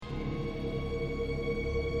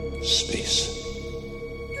Space.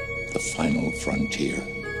 The final frontier.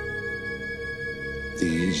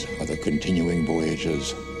 These are the continuing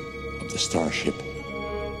voyages of the starship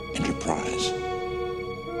Enterprise.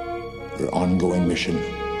 Her ongoing mission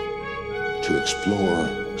to explore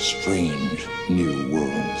strange new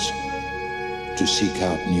worlds, to seek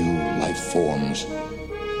out new life forms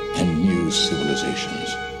and new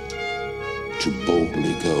civilizations, to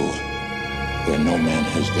boldly go where no man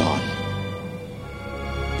has gone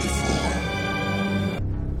before.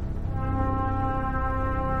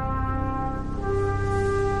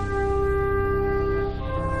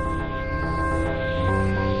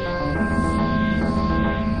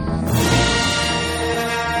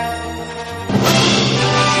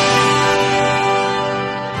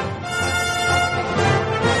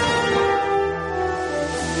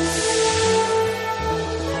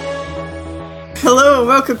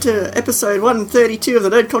 Welcome to episode 132 of the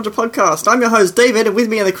Nerd Culture Podcast. I'm your host, David, and with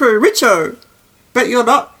me on the crew, Richo. But you're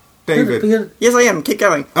not, David. Yes, I am. Keep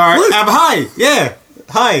going. Alright, hi. Yeah,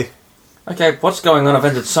 hi. Okay, what's going on? I've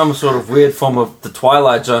entered some sort of weird form of the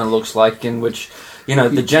Twilight Zone, it looks like, in which, you know,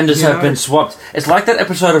 the genders have been swapped. It's like that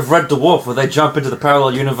episode of Red Dwarf where they jump into the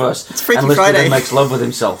parallel universe it's Freaky and Friday. makes love with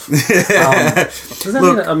himself. Does that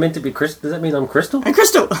mean I'm meant to be Crystal? Does that mean I'm Crystal? I'm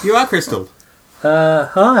Crystal. You are Crystal.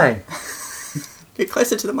 Hi. Get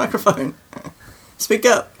closer to the microphone. Speak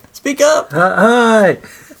up. Speak up. Hi.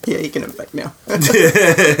 Yeah, you can have it back now.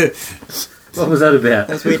 What was that about?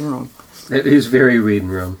 That's weird and wrong. It is very weird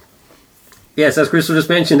and wrong. Yes, as Crystal just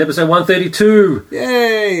mentioned, episode 132.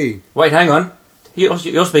 Yay. Wait, hang on.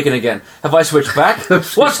 You're speaking again. Have I switched back?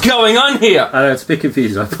 What's going on here? I know, it's a bit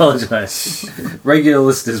confused. I apologise. Regular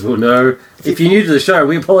listeners will know. If you're new to the show,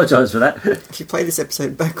 we apologise for that. If you play this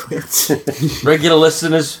episode backwards. Regular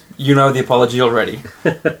listeners, you know the apology already.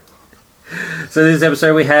 So this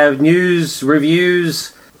episode we have news, reviews,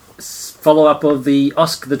 follow-up of the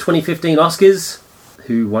 2015 Oscars,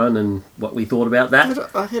 who won and what we thought about that.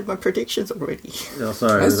 I had my predictions already. Oh,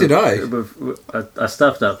 sorry. As did I. I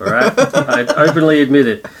stuffed up, alright? I openly admit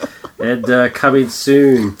it. And coming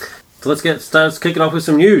soon. So let's start kicking off with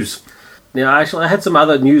some news. Now, actually, I had some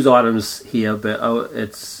other news items here, but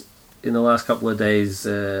it's in the last couple of days,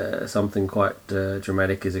 something quite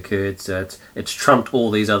dramatic has occurred. So it's trumped all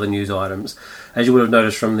these other news items. As you would have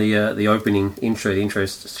noticed from the opening intro, the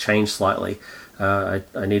intro's changed slightly. I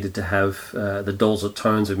needed to have the dulcet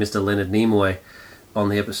tones of Mr. Leonard Nimoy on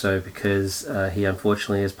the episode because he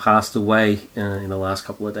unfortunately has passed away in the last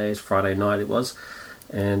couple of days. Friday night it was,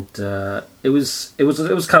 and it was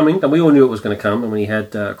coming, and we all knew it was going to come. And when he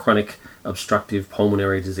had chronic obstructive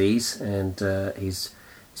pulmonary disease, and he's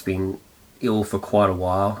been ill for quite a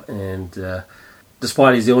while, and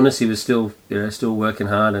despite his illness, he was still working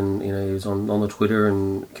hard, and he was on the Twitter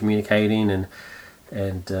and communicating,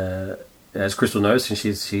 and as Crystal knows,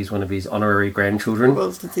 since she's one of his honorary grandchildren.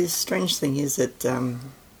 Well, the strange thing is that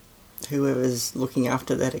whoever's looking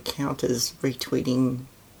after that account is retweeting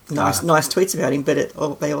nice tweets about him, but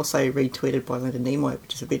they all say retweeted by Leonard Nimoy,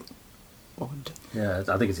 which is a bit odd. Yeah,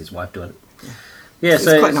 I think it's his wife doing it. Yeah,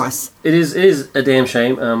 so it's quite nice. It is a damn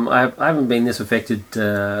shame. I haven't been this affected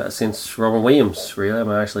since Robin Williams.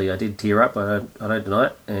 Really, I did tear up. I don't deny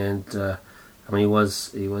it, and. He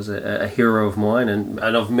was a hero of mine and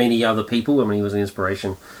of many other people. He was an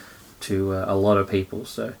inspiration to a lot of people.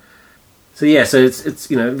 So it's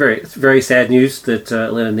very very sad news that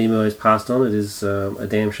Leonard Nimoy has passed on. It is a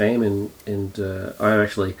damn shame, and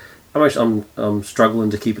I'm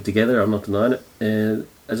struggling to keep it together. I'm not denying it, and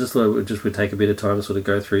I just thought it would take a bit of time to sort of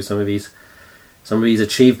go through some of his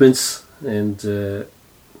achievements and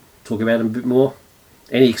talk about him a bit more.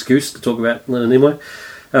 Any excuse to talk about Leonard Nimoy.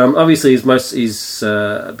 Obviously, he's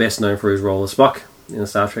best known for his role as Spock in the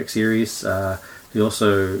Star Trek series. He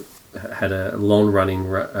also had a long-running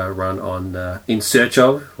run on In Search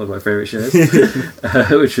Of, one of my favourite shows,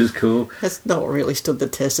 which was cool. That's not really stood the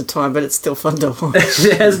test of time, but it's still fun to watch.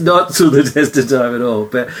 It has not stood the test of time at all,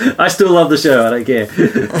 but I still love the show. I don't care.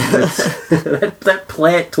 that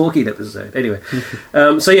plant talking episode. Anyway,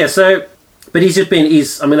 But he's just been.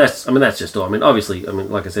 That's just all. Obviously,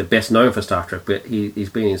 like I said, best known for Star Trek, but he's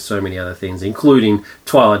been in so many other things, including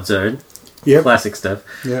Twilight Zone, classic stuff,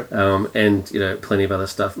 and plenty of other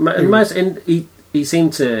stuff. And he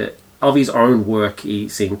seemed to, of his own work, he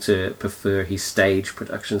seemed to prefer his stage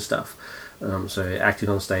production stuff. So acting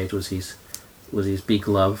on stage was his big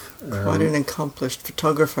love. Quite an accomplished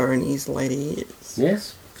photographer in his later years.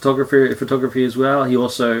 Yes, photography as well. He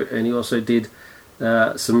also did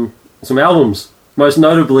some albums, most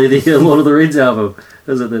notably the Lord of the Rings album.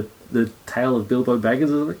 Was it the Tale of Bilbo Baggins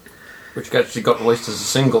or something? Which actually got released as a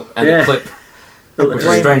single and a clip. Which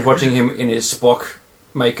is strange watching him in his Spock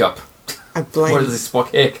makeup. I blame. What is his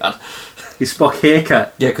Spock haircut? His Spock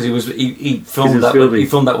haircut. Yeah, because he filmed that. He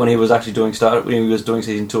filmed that when he was actually doing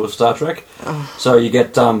season 2 of Star Trek. Oh. So you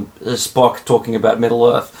get Spock talking about Middle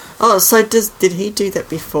Earth. Oh, so did he do that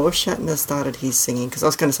before Shatner started his singing? Because I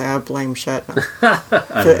was going to say I blame Shatner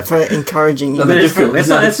for encouraging No, him. But it's cool.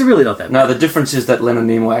 It's really not that bad. No, the difference is that Leonard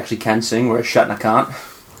Nimoy actually can sing, whereas Shatner can't.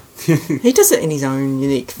 He does it in his own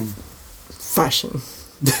unique fashion.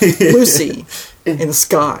 Lucy in the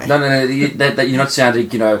sky. No, that you're not sounding,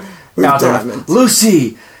 With out there. diamonds.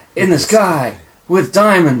 Lucy in the sky with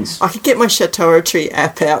diamonds. I could get my Chateauetry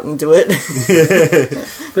app out and do it.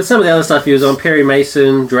 But some of the other stuff he was on, Perry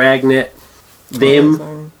Mason, Dragnet,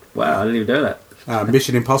 Them. Wow, I didn't even know that.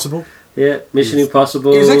 Mission Impossible. Yeah, Mission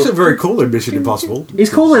Impossible. He was actually very cool in Mission Impossible. He's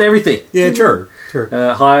cool in everything. Yeah, true.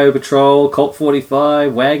 Highway Patrol, Colt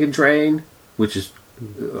 45, Wagon Train, which is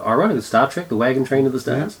ironic, Star Trek, the Wagon Train of the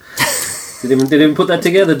Stars. Didn't even put that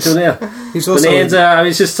together until now. He's also Bonanza, I mean,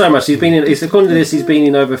 it's just so much. According to this, he's been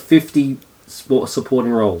in over 50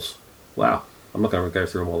 supporting roles. Wow. I'm not going to go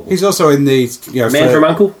through them all. He's also in the Man from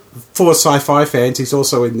Uncle. For sci-fi fans, he's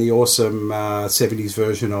also in the awesome 70s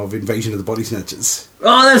version of Invasion of the Body Snatchers.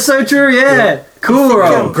 Oh, that's so true. Yeah, cool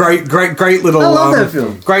role. Great little. I love that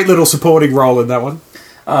film. Great little supporting role in that one.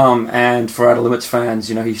 And for Outer Limits fans,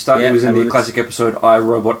 he was in the classic episode I,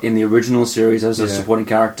 Robot in the original series as a supporting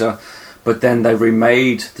character, but then they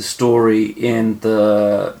remade the story in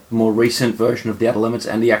the more recent version of the Outer Limits,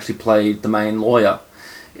 and he actually played the main lawyer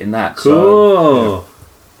in that. Cool.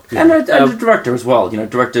 So, and the director as well.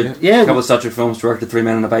 Directed a couple of Star Trek films, directed 3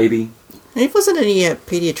 Men and a Baby. He wasn't any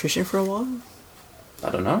paediatrician for a while. I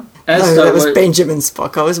don't know. That was Benjamin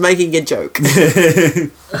Spock. I was making a joke. A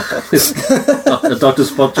Dr.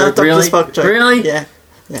 Spock joke, really? Dr. Spock joke. Really? Yeah.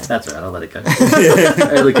 That's right, I'll let it go.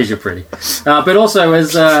 Only because you're pretty. But also,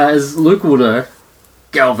 as Luke will know,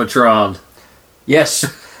 Galvatron. Yes.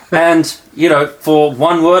 And, for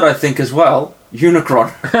one word, I think, as well,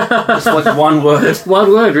 Unicron. Just like one word.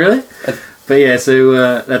 One word, really? But yeah,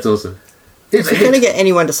 so that's awesome. If you're going to get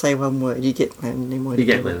anyone to say one word, you get Leonard Nimoy. You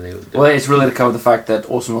get Leonard Nimoy. Well, it's really to cover the fact that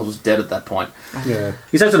Orson Welles was dead at that point. Yeah.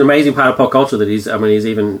 He's such an amazing part of pop culture that he's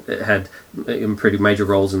even had pretty major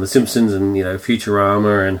roles in The Simpsons and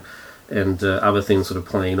Futurama and other things sort of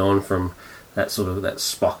playing on from that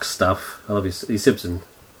Spock stuff. I love his Simpson.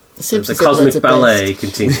 The cosmic ballet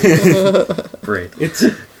continues. Brilliant.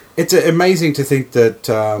 It's amazing to think that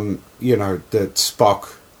that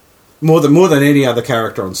Spock, more than any other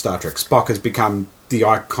character on Star Trek, Spock has become the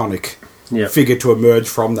iconic figure to emerge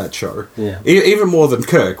from that show. Yeah. Even more than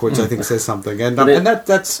Kirk, which I think says something. And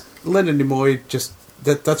that's Leonard Nimoy.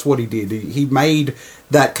 That's what he did. He made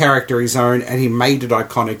that character his own, and he made it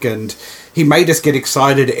iconic, and he made us get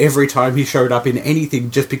excited every time he showed up in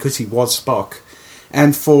anything just because he was Spock.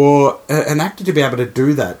 And for an actor to be able to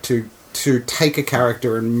do that, to take a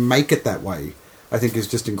character and make it that way, I think is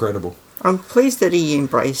just incredible. I'm pleased that he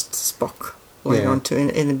embraced Spock. On to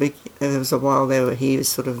in the big. There was a while there where he was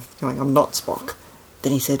sort of going, "I'm not Spock."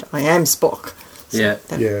 Then he said, "I am Spock."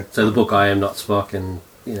 So So the book, I Am Not Spock, and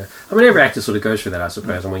every actor sort of goes through that, I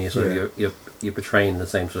suppose. And when you're portraying the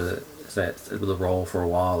same sort of with a role for a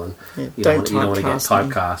while, and you don't want to get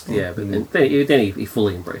typecast. But then he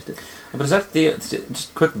fully embraced it. But is that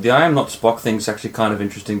just quick? The I Am Not Spock thing's actually kind of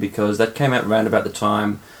interesting because that came out around about the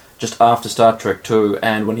time just after Star Trek 2,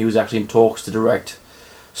 and when he was actually in talks to direct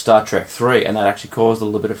Star Trek 3, and that actually caused a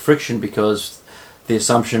little bit of friction because the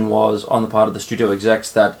assumption was on the part of the studio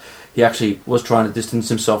execs that he actually was trying to distance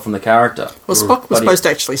himself from the character. Well, Spock was supposed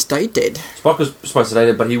to actually stay dead. Spock was supposed to stay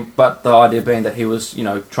dead, but the idea being that he was,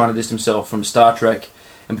 trying to distance himself from Star Trek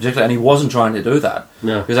in particular, and he wasn't trying to do that.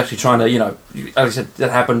 No. He was actually trying to, as I said,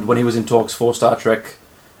 that happened when he was in talks for Star Trek,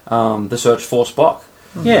 The Search for Spock.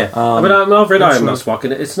 Yeah, I've read I Am Not Spock,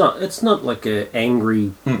 and it's not like an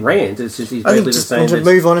angry rant. It's just he's basically just saying to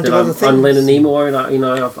move on into other things. I'm Leonard Nimoy, and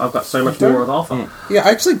I've got so much more to offer. Yeah,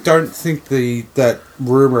 I actually don't think that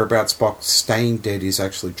rumor about Spock staying dead is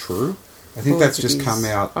actually true. I think that's just come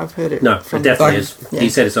out. I've heard it. No, it definitely is. Yeah. He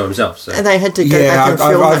said it so himself. So. And they had to go back and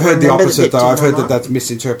film I've heard the opposite, though. I've heard online. that's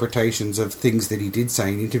misinterpretations of things that he did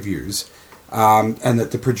say in interviews, and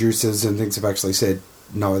that the producers and things have actually said,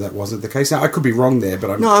 no, that wasn't the case. Now, I could be wrong there, but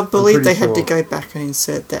I believe they had to go back and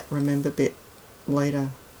insert that remember bit later.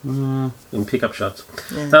 And pick up shots.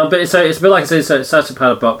 Yeah. But it's a bit like I said, it's such a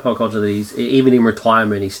part of pop culture that he's, even in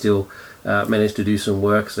retirement, he still managed to do some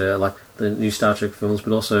work, like the new Star Trek films,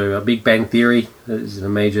 but also Big Bang Theory is a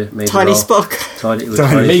major Tiny role. Spock. Tiny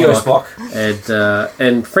Spock.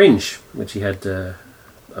 And Fringe, which he had a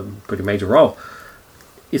pretty major role.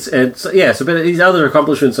 but his other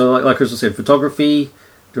accomplishments are like Crystal said, photography,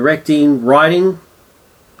 directing, writing,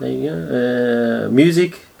 there you go,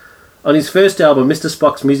 music. On his first album, Mr.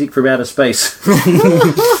 Spock's Music from Outer Space.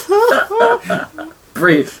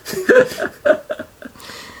 Brilliant.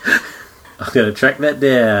 I'm going to track that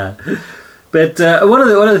down. But one of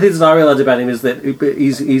the things that I realised about him is that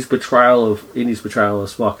his portrayal of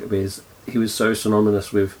Spock is he was so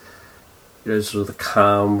synonymous with, you know, sort of the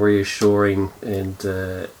calm, reassuring, and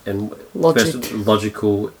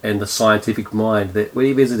logical and the scientific mind. That when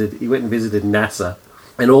he went and visited NASA,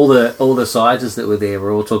 and all the scientists that were there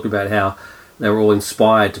were all talking about how they were all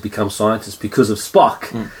inspired to become scientists because of Spock.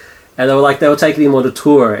 Mm. And they were taking him on a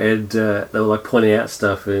tour, and they were like pointing out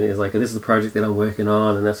stuff, and he was like, "This is the project that I'm working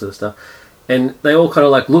on," and that sort of stuff. And they all kind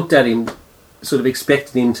of like looked at him, sort of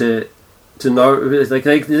expecting him to know. Like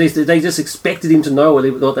they just expected him to know what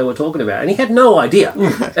they were talking about, and he had no idea.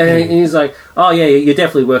 And he's like, "Oh yeah, you're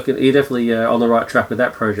definitely on the right track with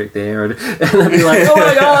that project there." And they'd be like, "Oh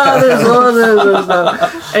my god, there's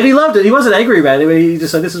and he loved it. He wasn't angry about it. He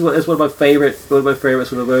just said, "This is one of my favorite sort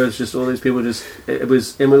of words." Just all these people it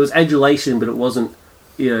was adulation, but it wasn't.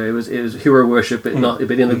 You know, it was hero worship, but in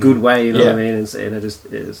a good way. You know what I mean? And it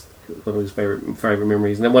was one of his favorite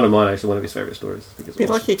memories, and then one of his favorite stories. It'd be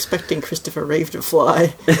like expecting Christopher Reeve to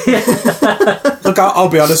fly. Look, I'll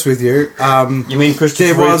be honest with you. You mean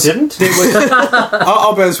Christopher Reeve didn't?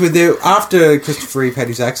 I'll be honest with you. After Christopher Reeve had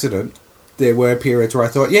his accident, there were periods where I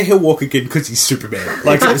thought, yeah, he'll walk again because he's Superman.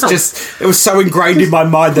 Like, it was so ingrained in my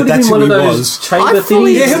mind that's who he was.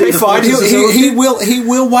 Yeah, he'll be fine. He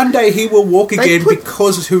will one day. He will walk again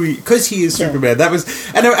because he is Superman. That was,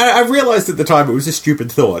 and I realised at the time it was a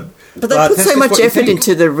stupid thought. But they put so much effort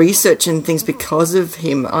into the research and things because of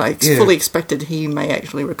him. I fully expected he may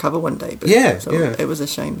actually recover one day. But it was a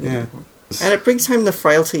shame. Yeah. And it brings home the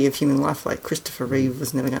frailty of human life. Like Christopher Reeve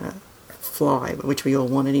was never going to fly, which we all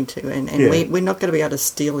wanted him to, and we're not going to be able to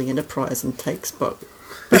steal the Enterprise and take Spock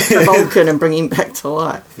back to Vulcan and bring him back to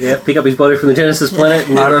life. Yeah, pick up his body from the Genesis planet.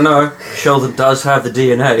 I don't know. Sheldon does have the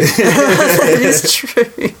DNA. It is true.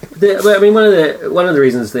 I mean, one of the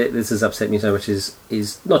reasons that this has upset me so much is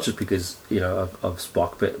not just because of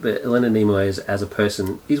Spock, but Leonard Nimoy as a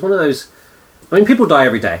person. He's one of those. I mean, people die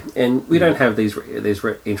every day, and we don't have these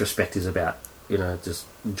introspectives about just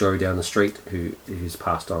Joe down the street who's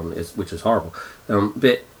passed on, which is horrible.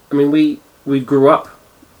 But I mean, we grew up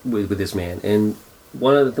with this man, and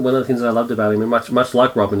one of the things that I loved about him, and much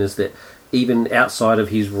like Robin, is that even outside of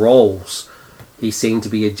his roles, he seemed to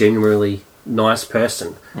be a genuinely nice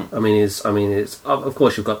person. I mean, it's of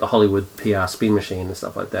course you've got the Hollywood PR spin machine and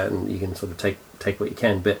stuff like that, and you can sort of take what you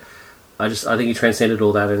can. But I think he transcended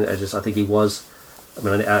all that, and I think he was. I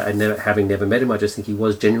mean, having never met him, I just think he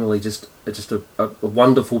was genuinely just a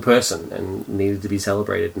wonderful person and needed to be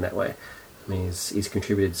celebrated in that way. I mean, he's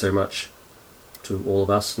contributed so much to all of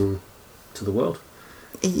us and to the world.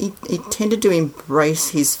 He tended to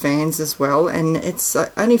embrace his fans as well, and it's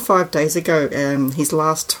only 5 days ago, his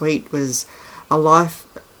last tweet was, "A life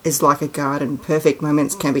is like a garden. Perfect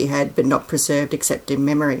moments can be had, but not preserved except in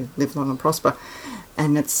memory. Live long and prosper."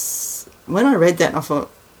 And it's when I read that, I thought,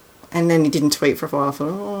 and then he didn't tweet for a while. I thought,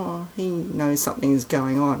 oh, he knows something's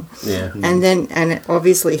going on. Yeah. And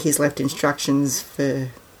obviously he's left instructions for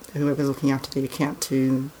whoever's looking after the account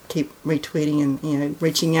to keep retweeting and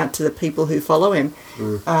reaching out to the people who follow him.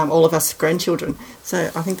 All of us grandchildren. So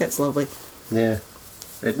I think that's lovely. Yeah.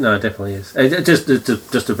 It definitely is. Just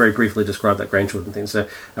to very briefly describe that grandchildren thing. So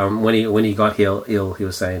when he got ill, he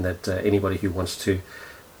was saying that anybody who wants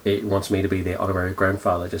me to be their honorary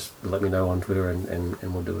grandfather, just let me know on Twitter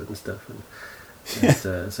and we'll do it and stuff. And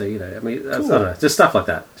so I mean, cool. I don't know, just stuff like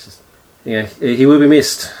that. It's just, he will be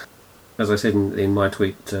missed. As I said in my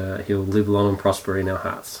tweet, he'll live long and prosper in our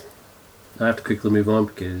hearts. I have to quickly move on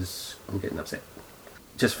because I'm getting upset.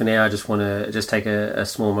 Just for now, I just want to take a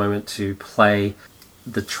small moment to play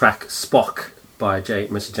the track Spock by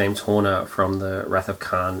Mr. James Horner from the Wrath of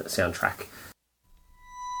Khan soundtrack.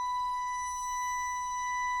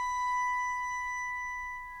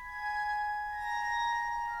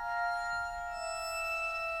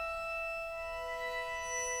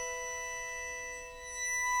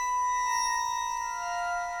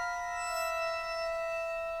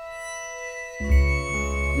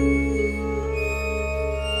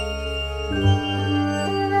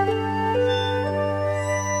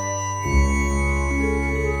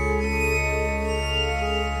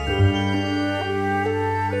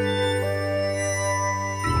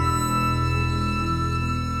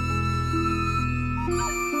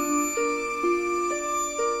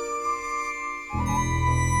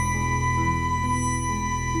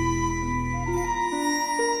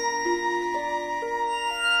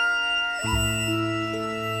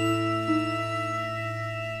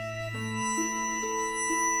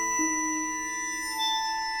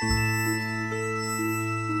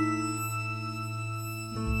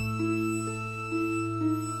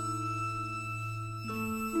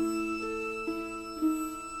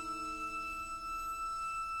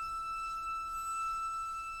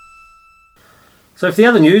 So for the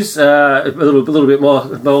other news, a little bit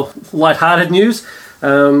more light-hearted news.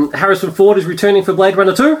 Harrison Ford is returning for Blade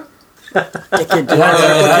Runner 2.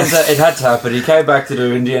 It had to happen. He came back to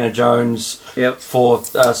do Indiana Jones for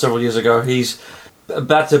several years ago. He's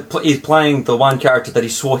he's playing the one character that he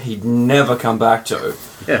swore he'd never come back to.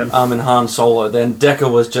 In Han Solo. Then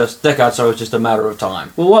Deckard was just a matter of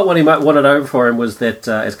time. Well, what he wanted over for him was that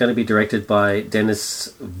it's going to be directed by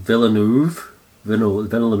Denis Villeneuve,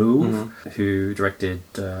 who directed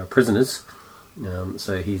Prisoners.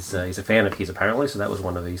 So he's a fan of his, apparently, so that was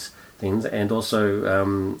one of his things. And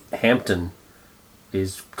also Hampton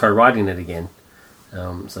is co-writing it again.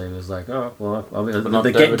 So he was like, oh, well,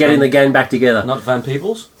 they're getting the gang back together. Not Van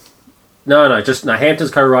Peebles? No, Hampton's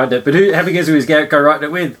co-writing it. But have a guess who he's co-writing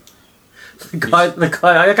it with? The guy,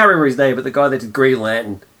 I can't remember his name, but the guy that did Green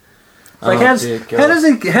Lantern. Like, how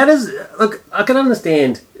does look, I can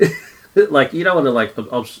understand, like, you don't want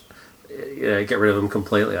to, get rid of them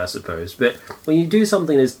completely, I suppose. But when you do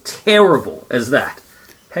something as terrible as that,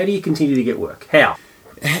 how do you continue to get work? How?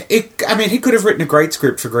 He could have written a great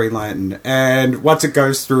script for Green Lantern, and once it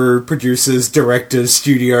goes through producers, directors,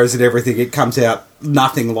 studios, and everything, it comes out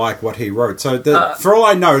nothing like what he wrote. So, for all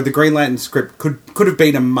I know, the Green Lantern script could have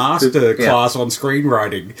been a master class on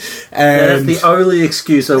screenwriting. And that's the only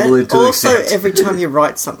excuse I'm willing to accept. Also, every time you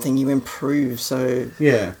write something, you improve. So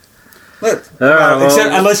yeah.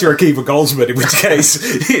 Unless you're Akiva Goldsman, in which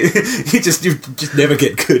case you just never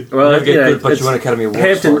get good. Well, you get good, but you won Academy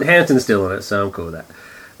Awards. Hampton's still on it, so I'm cool with that.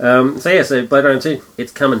 So Blade Runner 2,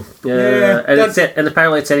 it's coming. And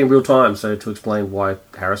apparently it's set in real time, so to explain why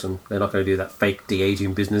Harrison, they're not going to do that fake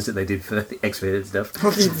de-aging business that they did for the X-Men and stuff.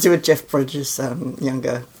 What did you do with Jeff Bridges'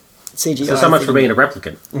 younger CGI? So much for being a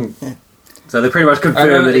replicant. Yeah. So they pretty much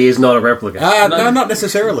confirmed that he is not a replicant. No, not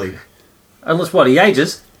necessarily. Unless he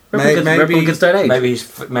ages. Replicants don't age.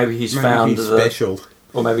 Maybe he's found special.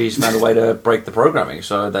 Or maybe he's found a way to break the programming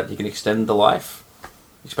so that he can extend the life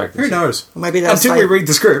expectancy. Who knows? Well, maybe until we read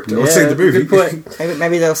the script or see the movie. Good point.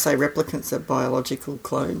 Maybe they'll say replicants are biological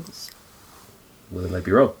clones. Well, they may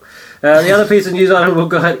be wrong. The other piece of news item we've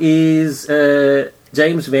got is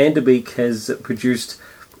James Van Der Beek has produced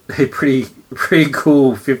a pretty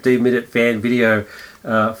cool 15-minute fan video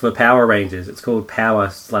for Power Rangers. It's called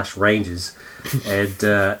Power/Rangers. And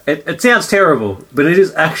it sounds terrible, but it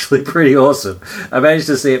is actually pretty awesome. I managed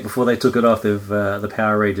to see it before they took it off of the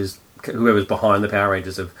Power Rangers. Whoever's behind the Power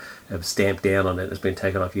Rangers have stamped down on it. It's been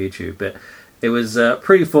taken off YouTube, but it was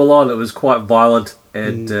pretty full on. It was quite violent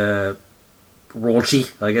and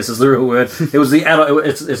raunchy, I guess is the real word. It was the adult.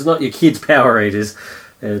 It's not your kids' Power Rangers,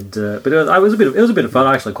 and but it was a bit of fun.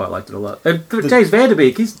 I actually quite liked it a lot. And for James Van Der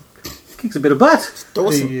Beek, he kicks a bit of butt.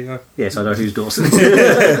 Dawson. Yes, I know who's Dawson.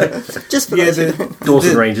 Just for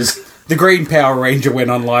Dawson Rangers. The Green Power Ranger went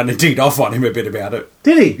online and teed off on him a bit about it.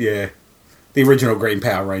 Did he? Yeah. The original Green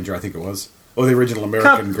Power Ranger, I think it was. Or the original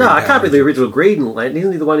American Green Power Ranger. No, it can't be the original Green Lantern.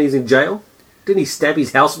 Isn't he the one who's in jail? Didn't he stab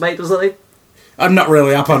his housemate or something? I'm not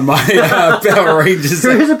really up on my Power Rangers.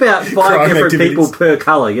 There is about 5 different people per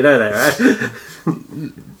colour, you know that,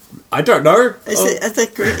 right? I don't know.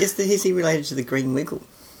 Is he related to the Green Wiggle?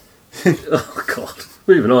 Oh, God.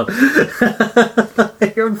 Moving on.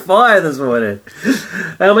 You're on fire this morning.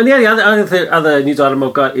 And the other news item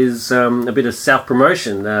I've got is a bit of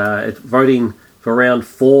self-promotion. Voting for round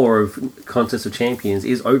 4 of Contest of Champions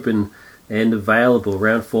is open and available.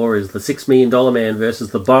 Round 4 is the $6 Million Man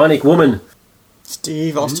versus the Bionic Woman.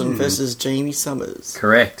 Steve Austin versus Jamie Summers.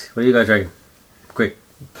 Correct. What do you guys reckon? Quick.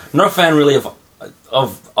 I'm not a fan really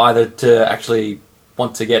of either to actually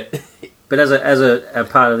want to get... But as a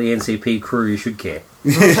part of the NCP crew, you should care.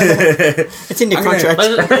 It's in your contract.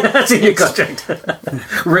 It's in your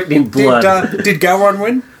contract. Written in blood. Did Gowron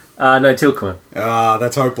win? No, Tilk won.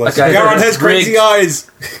 That's hopeless. Okay. Gowron has crazy eyes.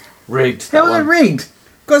 Rigged. How was it rigged?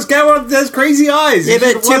 Because Gowron has crazy eyes. Yeah,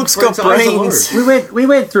 but Tilk's got brains. We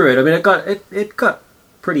went through it. I mean, it got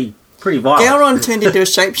pretty violent. Gowron turned into a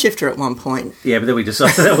shapeshifter at one point. Yeah, but then we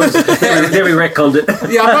decided then we retconned it.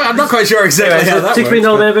 Yeah, I'm not quite sure exactly how that $6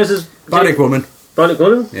 Million Man versus Bionic Woman. Bionic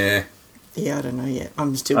Woman? Yeah. Yeah, I don't know yet.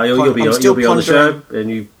 I'm still. You'll be on the show and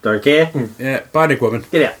you don't care. Yeah, Bionic Woman.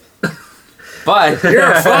 Get out. Bye.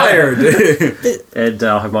 You're fired. And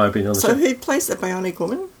I'll have my opinion on the show. So who plays the Bionic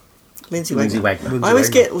Woman? Lindsay Wagner. Wagner. I always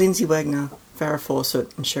get Lindsay Wagner, Farrah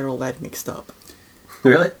Fawcett, and Cheryl Ladd mixed up.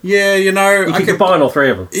 Really? Yeah, you know... You can combine all 3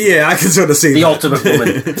 of them. Yeah, I can sort of see the ultimate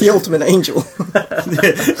woman. The ultimate angel.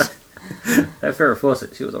 Farrah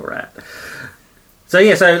Fawcett, she was all right. So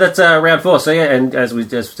that's round 4. So and as we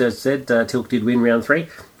just said, Tilk did win round 3,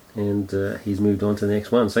 and he's moved on to the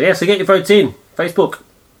next one. So get your votes in. Facebook,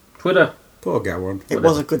 Twitter, Poor Gowron. It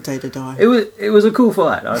was a good day to die. It was a cool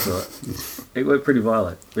fight, I thought. It went pretty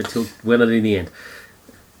violent, but Tilk won it in the end.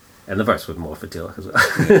 And the votes were more for Tillich as well.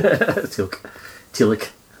 Tillich.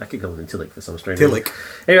 I could call him Tillich for some strange reason. Tillich.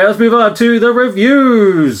 Anyway, let's move on to the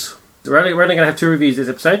reviews. We're only going to have 2 reviews this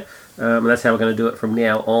episode, and that's how we're going to do it from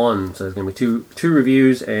now on. So there's going to be two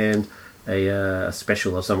reviews and a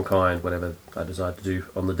special of some kind, whatever I decide to do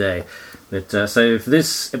on the day. But so for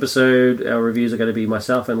this episode, our reviews are going to be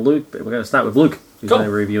myself and Luke. But we're going to start with Luke, who's going to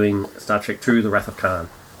be reviewing Star Trek II: The Wrath of Khan.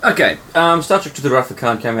 Okay, Star Trek II: The Wrath of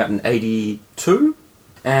Khan came out in '82,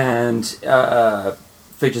 and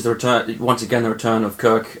features the return of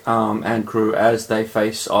Kirk and crew as they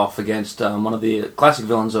face off against one of the classic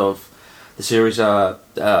villains of the series, Khan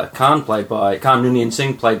Noonien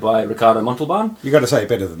Singh, played by Ricardo Montalban. You got to say it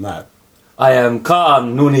better than that. I am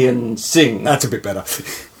Khan Noonien Singh. That's a bit better.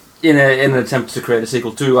 In an attempt to create a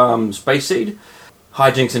sequel to Space Seed,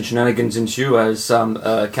 hijinks and shenanigans ensue as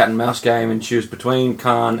a cat and mouse game ensues between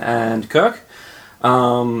Khan and Kirk.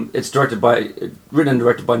 It's written and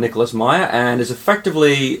directed by Nicholas Meyer, and is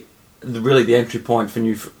effectively really the entry point for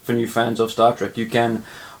new fans of Star Trek. You can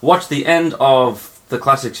watch the end of the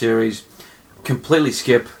classic series, completely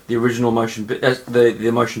skip the original motion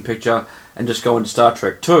picture, and just go into Star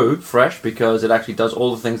Trek 2 fresh, because it actually does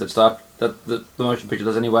all the things that the motion picture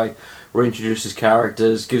does anyway. Reintroduces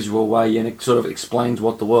characters, gives you away, and it sort of explains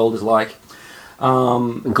what the world is like,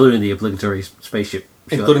 including the obligatory spaceship.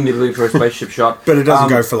 Including the obligatory spaceship shot. But it doesn't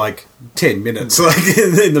go for like 10 minutes like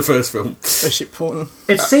in the first film. Spaceship porn.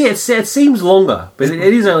 It seems longer, but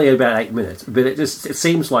it is only about 8 minutes. But it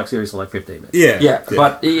seems like seriously like 15 minutes. Yeah.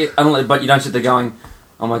 But you don't sit there going,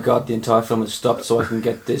 "Oh my god, the entire film has stopped so I can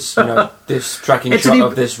get this, this tracking shot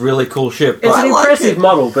of this really cool ship." It's an impressive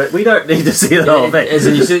model, but we don't need to see the whole thing.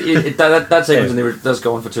 That sequence does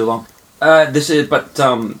go on for too long. This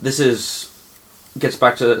gets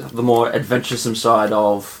back to the more adventuresome side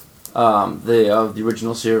of the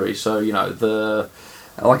original series. So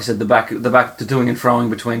like I said, the back to doing and throwing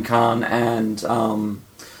between Khan and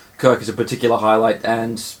Kirk is a particular highlight,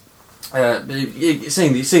 and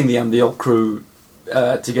seeing the old crew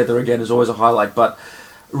together again is always a highlight. But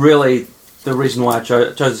really, the reason why I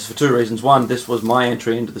chose this for 2 reasons. One, this was my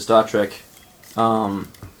entry into the Star Trek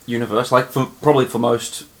universe, probably for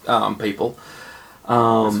most people.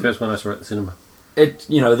 That's the first one I saw at the cinema.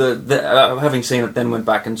 Having seen it, then went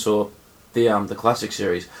back and saw the classic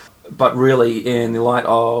series. But really, in the light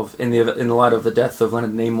of the death of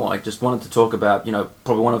Leonard Nimoy, I just wanted to talk about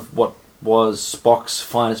probably one of what was Spock's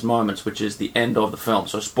finest moments, which is the end of the film.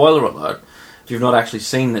 So, spoiler alert if you've not actually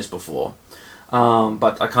seen this before.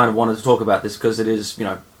 But I kind of wanted to talk about this because it is,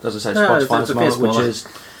 as I say, Spock's finest moment, which is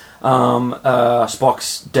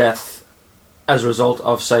Spock's death as a result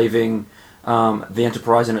of saving the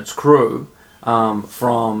Enterprise and its crew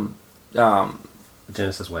from the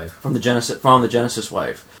Genesis wave. From the Genesis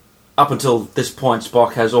wave. Up until this point,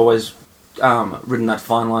 Spock has always ridden that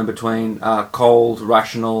fine line between cold,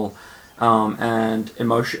 rational, and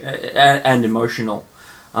emotional.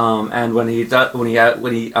 And when he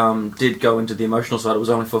did go into the emotional side, it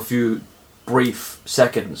was only for a few brief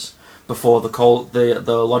seconds before the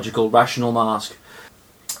logical, rational mask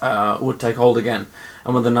would take hold again.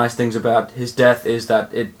 And one of the nice things about his death is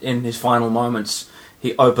that in his final moments,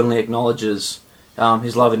 he openly acknowledges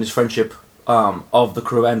his love and his friendship of the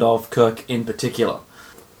crew and of Kirk in particular.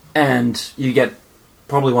 And you get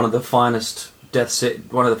probably one of the finest death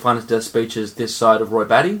speeches this side of Roy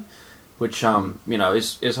Batty, which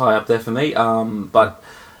is high up there for me. But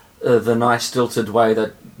the nice stilted way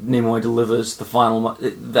that Nimoy delivers the final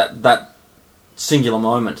that singular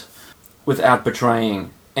moment without betraying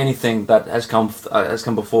anything that has come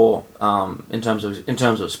before in terms of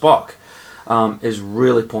Spock is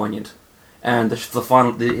really poignant, and his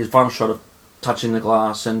final shot of touching the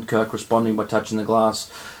glass and Kirk responding by touching the glass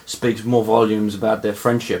speaks more volumes about their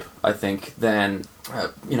friendship, I think, than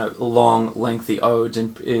long, lengthy odes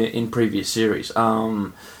in previous series. It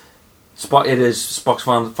is Spock's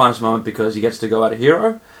finest moment because he gets to go out a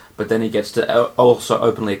hero, but then he gets to also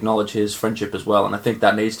openly acknowledge his friendship as well, and I think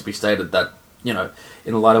that needs to be stated that.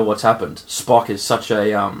 In light of what's happened, Spock is such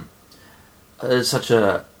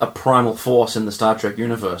a primal force in the Star Trek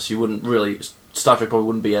universe. Star Trek probably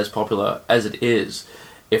wouldn't be as popular as it is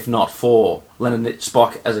if not for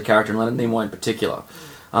Spock as a character and Leonard Nimoy in particular.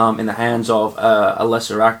 In the hands of a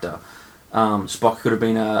lesser actor, Spock could have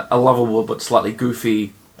been a lovable but slightly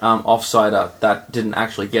goofy offsider that didn't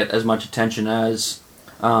actually get as much attention as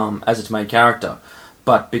its main character,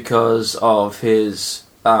 but because of his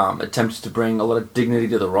attempts to bring a lot of dignity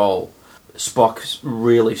to the role, Spock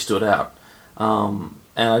really stood out.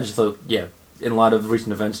 And I just thought, yeah, in light of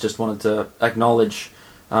recent events, just wanted to acknowledge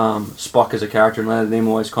Spock as a character and Leonard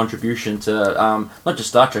Nimoy's contribution to not just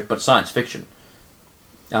Star Trek, but science fiction.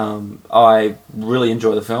 I really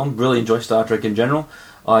enjoy the film, really enjoy Star Trek in general.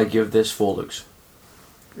 I give this 4 Lukes.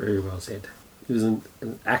 Very well said. He was an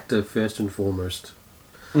actor first and foremost.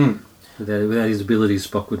 Mm. Without his abilities,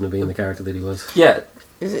 Spock wouldn't have been the character that he was. Yeah.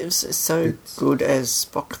 It was so good as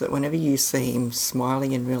Spock that whenever you see him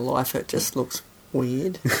smiling in real life, it just looks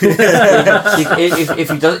weird. if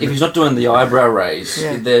he's not doing the eyebrow raise,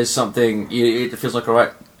 there's something, it feels like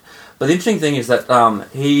alright. But the interesting thing is that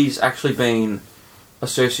he's actually been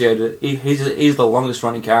associated, he's the longest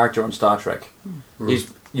running character on Star Trek.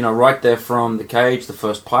 He's right there from the Cage, the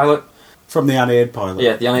first pilot. From the unaired pilot.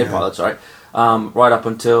 Yeah, the unaired pilot, sorry. Right up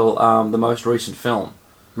until the most recent film.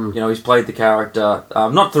 He's played the character,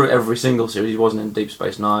 not through every single series, he wasn't in Deep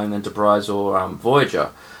Space Nine, Enterprise, or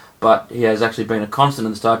Voyager, but he has actually been a constant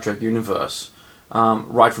in the Star Trek universe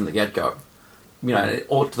right from the get-go.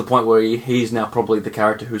 All to the point where he's now probably the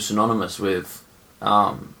character who's synonymous with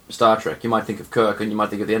Star Trek. You might think of Kirk and you might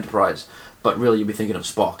think of the Enterprise, but really you'd be thinking of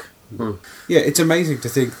Spock. Yeah, it's amazing to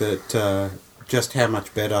think that just how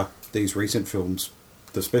much better these recent films,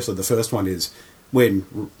 especially the first one, is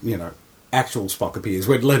when, actual Spock appears,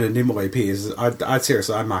 when Leonard Nimoy appears. I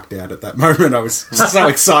seriously, I marked out at that moment. I was so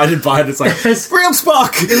excited by it. It's like, real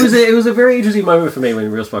Spock! It was a very interesting moment for me when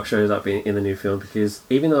real Spock shows up in the new film, because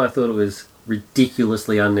even though I thought it was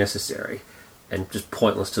ridiculously unnecessary and just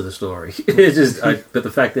pointless to the story, but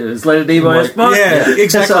the fact that it was Leonard Nimoy as Spock,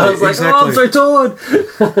 exactly. So I was like, oh, I'm so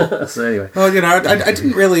torn. So anyway, well, I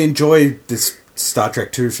didn't really enjoy this Star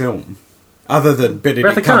Trek 2 film. Other than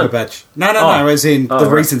Benedict Cumberbatch. No, as in the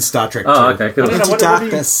recent Star Trek 2. Oh, okay, cool. Into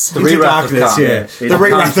Darkness. The Re-Darkness, yeah. The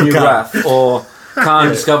Re-Wrath of Khan. Wrath, or Khan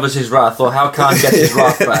discovers his wrath, or how Khan gets his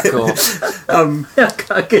wrath back, or... How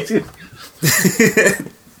Khan gets it.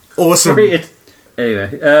 Awesome. Anyway,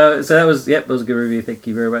 so that was a good review. Thank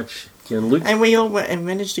you very much, Luke. And we all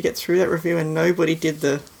managed to get through that review, and nobody did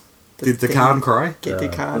the Khan cry? Get the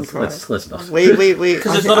Khan cry. Let's not.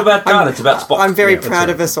 Because it's not about Khan, it's about Spock. I'm very proud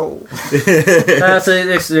of us all. So the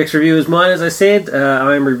next review is mine, as I said.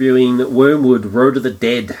 I am reviewing Wormwood, Road of the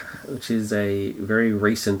Dead, which is a very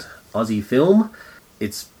recent Aussie film.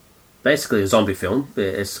 It's basically a zombie film.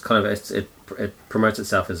 It's kind of it promotes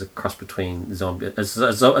itself as a cross between zombie, as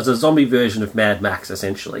a zombie version of Mad Max,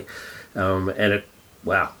 essentially. And it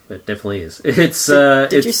definitely is. It's.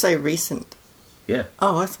 Did you say recent? Yeah.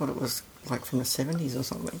 Oh, I thought it was like from the 70s or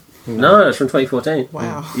something. No, it's from 2014.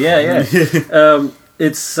 Wow. Yeah.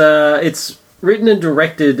 It's written and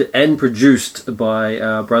directed and produced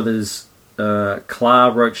by brothers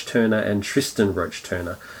Clara Roach Turner and Tristan Roach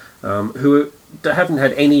Turner, who haven't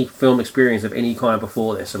had any film experience of any kind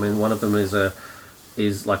before this. I mean, one of them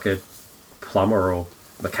is like a plumber or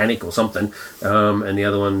mechanic or something, and the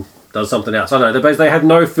other one does something else. I don't know. They had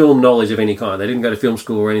no film knowledge of any kind. They didn't go to film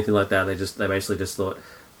school or anything like that. They basically just thought,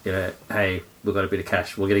 hey, we've got a bit of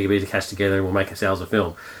cash. We'll get a bit of cash together and we'll make ourselves a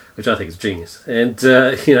film, which I think is genius. And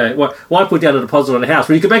why put down a deposit on a house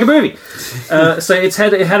when you could make a movie? So it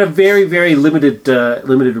had a very, very limited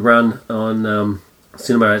run on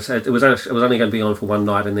cinema. It was only going to be on for one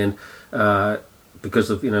night, and then because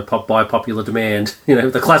of by popular demand,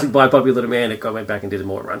 the classic by popular demand, it went back and did a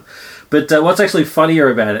more run. But what's actually funnier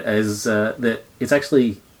about it is that it's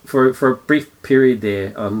actually for a brief period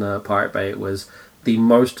there on Pirate Bay, it was the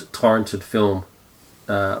most torrented film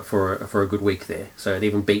for a good week there. So it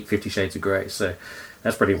even beat 50 Shades of Grey. So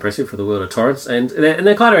that's pretty impressive for the world of torrents. And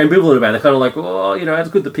they're kind of ambivalent about it. They're kind of like, it's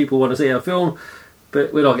good that people want to see our film,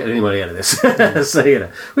 but we're not getting any money out of this. So,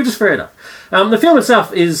 which is fair enough. The film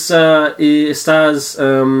itself stars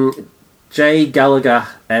Jay Gallagher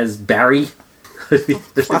as Barry.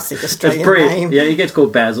 Classic Australian name. Yeah, he gets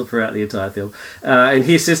called Basil throughout the entire film. And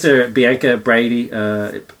his sister, Bianca Brady,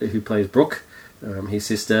 who plays Brooke, his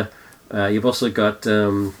sister. You've also got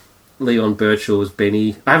Leon Birchall as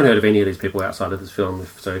Benny. I haven't heard of any of these people outside of this film,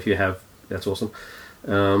 so if you have, that's awesome.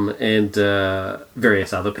 And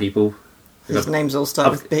various other people. Whose names all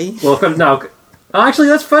start with B? Well, actually,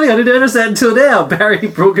 that's funny. I didn't notice that until now. Barry,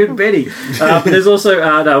 Brooke, and Benny. But there's also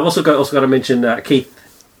I've also got to mention Keith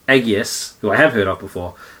Agius, who I have heard of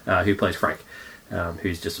before, who plays Frank,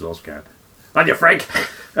 who's just an awesome character. On you, Frank.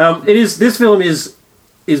 This film is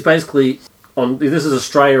basically this is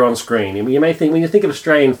Australia on screen. I mean, you may think when you think of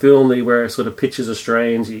Australian film, where it sort of pictures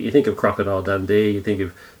Australians, you think of Crocodile Dundee, you think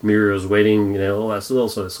of Muriel's Wedding, all that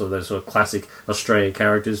those sort of classic Australian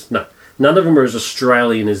characters. No. None of them are as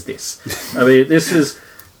Australian as this. I mean, this is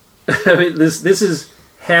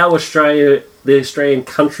how the Australian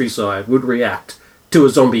countryside would react to a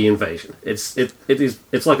zombie invasion. It's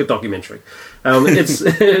like a documentary. It's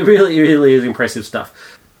it really is impressive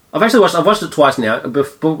stuff. I've watched it twice now.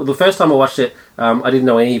 Before, the first time I watched it, I didn't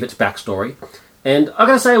know any of its backstory, and I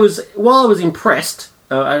gotta say, while I was impressed,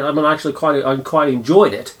 I quite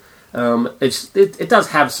enjoyed it. It does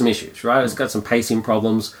have some issues, right? It's got some pacing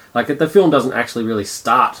problems. Like the film doesn't actually really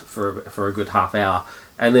start for a good half hour,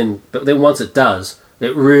 but then once it does,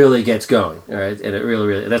 it really gets going, right? And it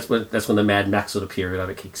really that's when the Mad Max sort of period of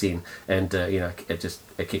it kicks in, and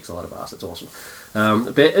it kicks a lot of ass. It's awesome.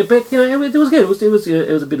 But it was good.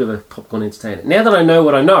 It was a bit of a popcorn entertainer. Now that I know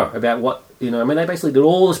what I know about what they basically did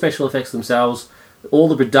all the special effects themselves, all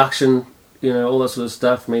the production, all that sort of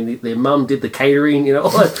stuff. I mean, their mum did the catering, all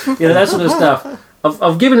that, that sort of stuff.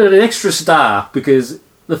 I've given it an extra star because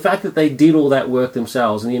the fact that they did all that work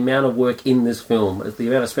themselves and the amount of work in this film, the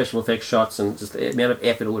amount of special effects shots and just the amount of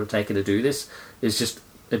effort it would have taken to do this it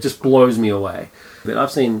just blows me away. But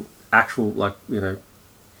I've seen actual I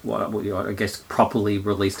guess properly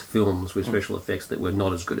released films with special effects that were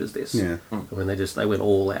not as good as this. Yeah. I mean, they went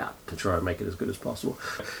all out to try and make it as good as possible.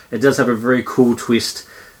 It does have a very cool twist,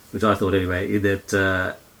 which I thought anyway,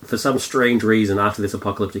 that for some strange reason after this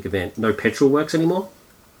apocalyptic event, no petrol works anymore.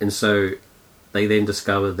 And so they then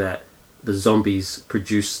discover that the zombies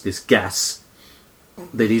produce this gas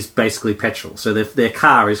that is basically petrol. So their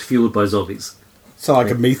car is fueled by zombies. So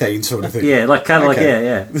like a methane sort of thing. Yeah,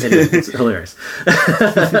 yeah. It's hilarious.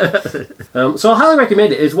 So I highly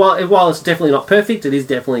recommend it. While it's definitely not perfect, it is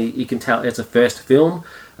definitely, you can tell it's a first film.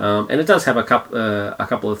 And it does have a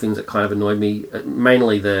couple of things that kind of annoyed me.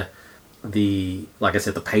 Mainly the like I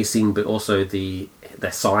said, the pacing, but also the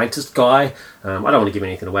scientist guy. I don't want to give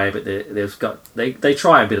anything away, but they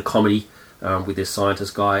try a bit of comedy with this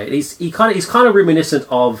scientist guy. And he's kind of reminiscent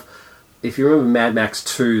of, if you remember Mad Max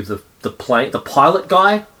 2, the pilot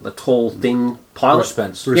guy, the tall, thin pilot. Bruce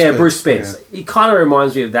Spence. Bruce Spence. Yeah. He kind of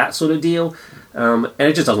reminds me of that sort of deal, and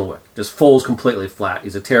it just doesn't work. Just falls completely flat.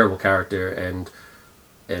 He's a terrible character, and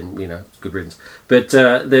good riddance. But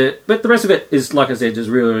the rest of it is, like I said, just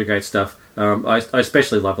really, really great stuff. I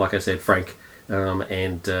especially love, like I said, Frank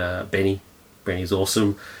and Benny. Benny's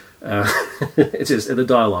awesome. It's just the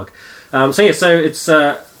dialogue. So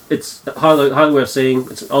it's highly worth seeing.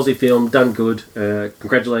 It's an Aussie film, done good.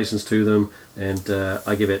 Congratulations to them, and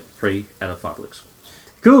I give it 3 out of 5 looks.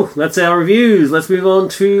 Cool, that's our reviews. Let's move on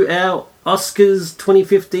to our Oscars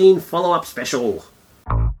 2015 follow-up special.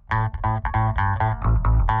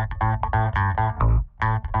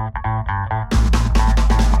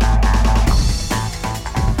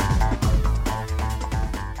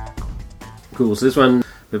 Cool, so this one,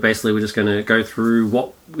 we're just going to go through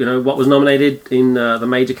what was nominated in the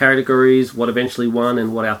major categories, what eventually won,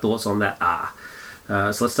 and what our thoughts on that are.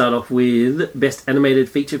 So let's start off with Best Animated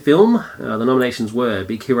Feature Film. The nominations were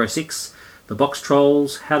Big Hero 6, The Box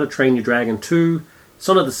Trolls, How to Train Your Dragon 2,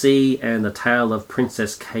 Son of the Sea, and The Tale of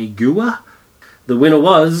Princess Kaguya. The winner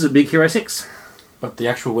was Big Hero 6. But the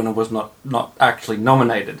actual winner was not actually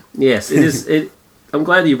nominated. Yes, it is. I'm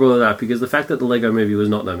glad that you brought it up, because the fact that the Lego Movie was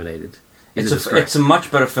not nominated it's a much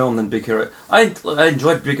better film than Big Hero. I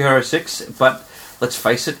enjoyed Big Hero 6, but let's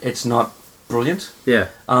face it, it's not brilliant. Yeah.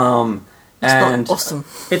 It's not awesome.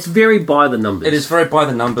 It's very by the numbers. It is very by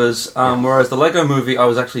the numbers, whereas the Lego Movie I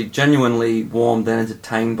was actually genuinely warmed and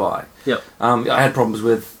entertained by. Yep. I had problems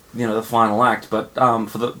with the final act, but I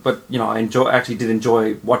actually did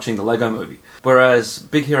enjoy watching the Lego Movie. Whereas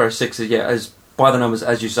Big Hero 6 is by the numbers,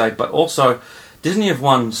 as you say, but also Disney have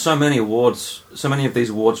won so many awards, so many of these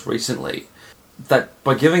awards recently, that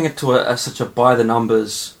by giving it to such a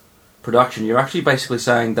by-the-numbers production, you're actually basically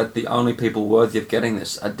saying that the only people worthy of getting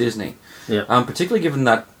this are Disney. Yeah. Particularly given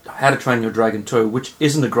that How to Train Your Dragon 2, which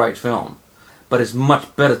isn't a great film, but is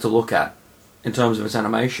much better to look at in terms of its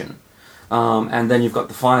animation. And then you've got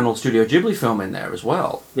the final Studio Ghibli film in there as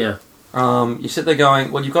well. Yeah. You sit there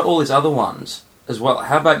going, well, you've got all these other ones as well.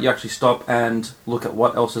 How about you actually stop and look at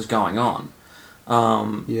what else is going on?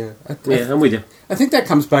 I'm with you. I think that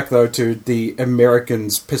comes back though to the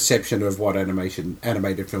Americans' perception of what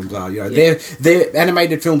animated films are. Their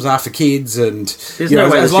animated films are for kids, and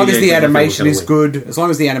as long as the animation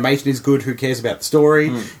is good, who cares about the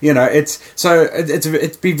story?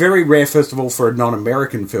 It'd be very rare, first of all, for a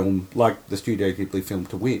non-American film like the Studio Ghibli film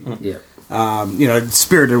to win. Yeah.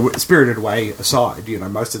 Spirited Away aside,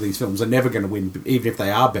 most of these films are never going to win, even if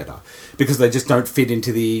they are better, because they just don't fit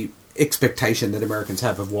into the expectation that Americans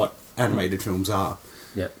have of what animated films are.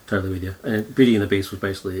 Yeah, totally with you. And Beauty and the Beast was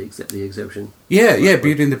basically the exception. Yeah,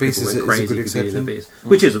 Beauty and the Beast is a Crazy good for Beauty and exception. the Beast,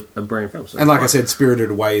 which is a brilliant film. So And like I said, Spirited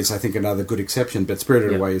Away is, I think, another good exception. But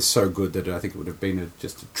Spirited Yeah. Away is so good that I think it would have been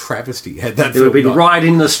just a travesty had that it would be film not- right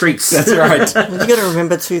in the streets. That's right. Well, you got to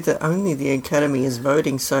remember too that only the Academy is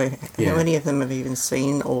voting. So Yeah. how many of them have even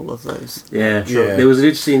seen all of those? Yeah, sure. Yeah. There was an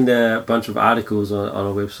interesting bunch of articles on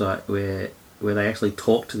a website where they actually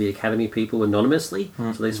talked to the Academy people anonymously.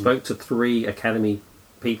 So they spoke to 3 Academy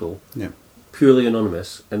people, Yeah. purely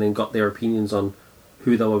anonymous, and then got their opinions on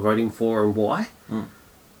who they were voting for and why.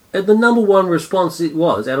 And the number one response it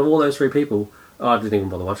was, out of all those 3 people, I didn't even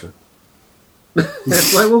bother watching.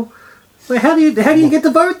 It's like, well, how do you get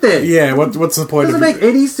to vote then? Yeah, what's the point Doesn't of make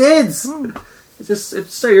any sense.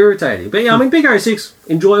 It's so irritating. But yeah, I mean, Big Hero 6,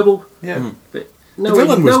 enjoyable. Yeah. But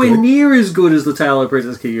villain was nowhere good. near as good as the Tale of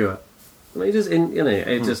Princess Kaguya. I mean,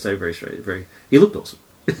 it's just so very straight. He looked awesome.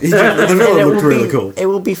 The And villain it looked will really be, cool. It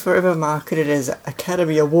will be forever marketed as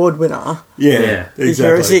Academy Award winner. Yeah, Big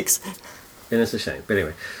Hero exactly. 6. And it's a shame. But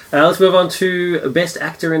anyway, let's move on to Best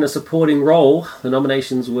Actor in a Supporting Role. The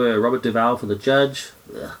nominations were Robert Duvall for The Judge,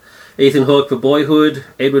 Ethan Hawke for Boyhood,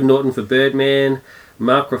 Edward Norton for Birdman,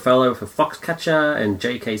 Mark Ruffalo for Foxcatcher, and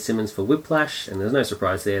J.K. Simmons for Whiplash. And there's no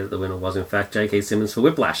surprise there that the winner was, in fact, J.K. Simmons for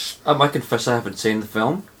Whiplash. I confess I haven't seen the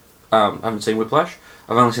film. I haven't seen Whiplash.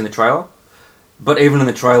 I've only seen the trailer. But even in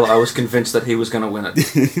the trailer, I was convinced that he was going to win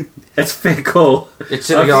it. It's fair call. It's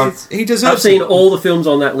sitting going, He deserves I've seen all the films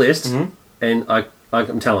on that list, Mm-hmm. and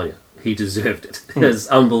I'm telling you, he deserved it. It's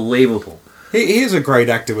unbelievable. He is a great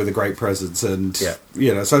actor with a great presence, and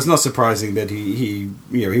Yeah. so it's not surprising that he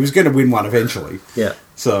was going to win one eventually. Yeah.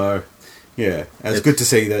 So, yeah, it's good to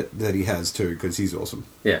see that he has too, because he's awesome.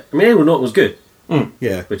 Yeah. I mean, Edward Norton was good,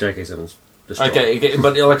 Yeah, but J.K. Simmons destroyed. okay,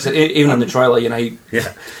 but like I said, even in the trailer,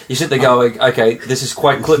 Yeah. you sit there going, okay, this is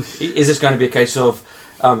quite clear. Is this going to be a case of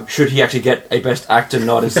should he actually get a Best Actor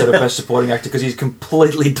nod instead of Best Supporting Actor because he's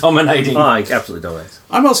completely dominating? Oh, he absolutely dominates.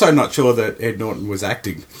 I'm also not sure that Ed Norton was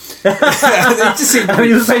acting. It just seemed, I mean,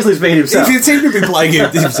 he was basically being himself. he seemed to be playing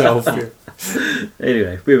it himself.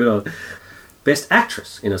 Anyway, moving on. Best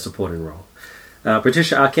Actress in a Supporting Role.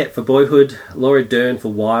 Patricia Arquette for Boyhood, Laura Dern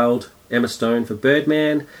for Wild, Emma Stone for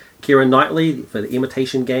Birdman, Keira Knightley for The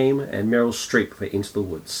Imitation Game, and Meryl Streep for Into the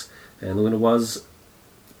Woods. And the winner was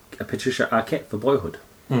Patricia Arquette for Boyhood.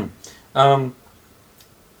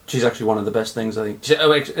 She's actually one of the best things, I think.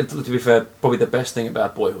 To be fair, probably the best thing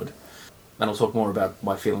about Boyhood. And I'll talk more about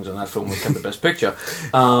my feelings on that film when it comes to Best Picture.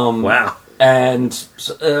 Wow. And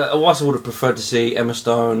whilst I would have preferred to see Emma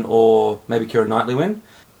Stone or maybe Keira Knightley win,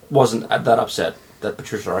 wasn't that upset that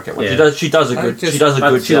Patricia Arquette won. Yeah. She does a good She job.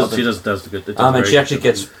 does the good. And she actually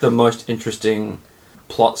gets the most interesting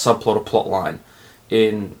subplot or plot line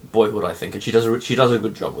in Boyhood, I think, and she does a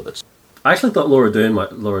good job with it. I actually thought Laura Dern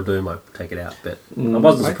might take it out, but I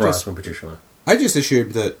wasn't surprised when Patricia won. I just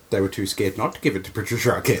assumed that they were too scared not to give it to Patricia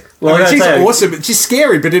Arquette. Well, I mean, I she's gotta say- awesome. She's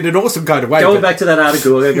scary, but in an awesome kind of way. Going but- back to that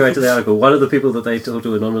article, we're going to go back to the article. One of the people that they talked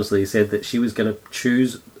to anonymously said that she was going to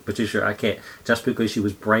choose Patricia Arquette just because she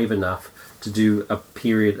was brave enough to do a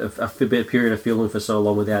period of filming for so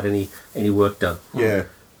long without any work done. Yeah.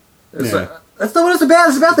 It's Yeah. like, that's not what it's about.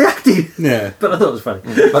 It's about the acting. Yeah. But I thought it was funny.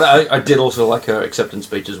 But I did also like her acceptance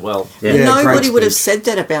speech as well. Yeah, Yeah. Nobody great would have speech. said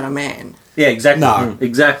that about a man. yeah, exactly. No.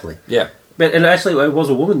 Exactly. Yeah. But and actually, it was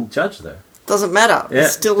a woman judge though. Doesn't matter. Yeah.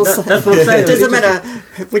 It's still That's what I'm saying. It doesn't matter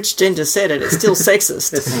which gender said it. It's still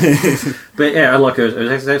sexist. But yeah, unlike her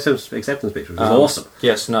acceptance speech, which was awesome.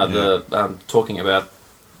 Yes, no, the talking about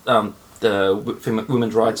the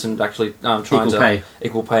women's rights and actually trying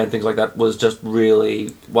equal pay and things like that was just really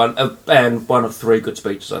one of 3 good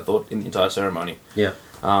speeches I thought in the entire ceremony. Yeah.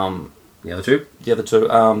 The other two. The other two,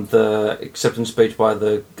 the acceptance speech by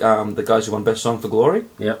the guys who won Best Song for Glory.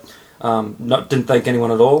 Yep. Didn't thank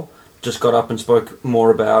anyone at all. Just got up and spoke more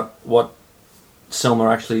about what Selma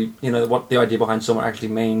actually, what the idea behind Selma actually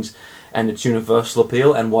means, and its universal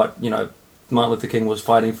appeal, and what Martin Luther King was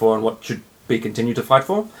fighting for, and what should be continued to fight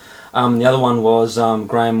for. The other one was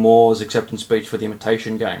Graham Moore's acceptance speech for The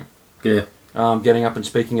Imitation Game. Yeah. Getting up and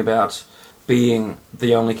speaking about being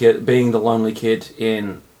the lonely kid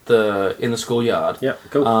in the schoolyard. Yeah.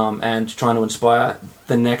 Cool. And trying to inspire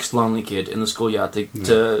the next lonely kid in the schoolyard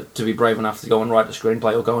to be brave enough to go and write a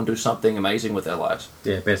screenplay or go and do something amazing with their lives.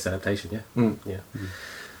 Yeah, best adaptation, yeah. Yeah.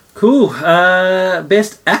 Cool.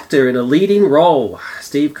 Best actor in a leading role.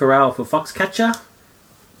 Steve Carell for Foxcatcher,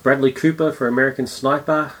 Bradley Cooper for American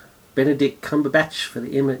Sniper, Benedict Cumberbatch for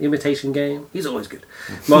The Imitation Game. He's always good.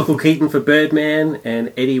 Michael Keaton for Birdman,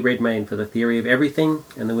 and Eddie Redmayne for The Theory of Everything,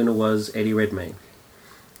 and the winner was Eddie Redmayne.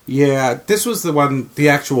 Yeah, this was the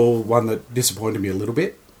actual one that disappointed me a little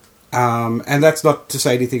bit. And that's not to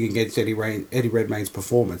say anything against Eddie Redmayne's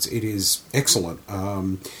performance. It is excellent.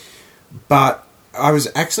 But I was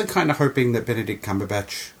actually kind of hoping that Benedict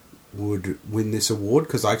Cumberbatch would win this award,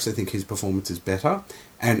 because I actually think his performance is better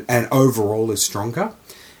and overall is stronger.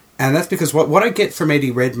 And that's because what I get from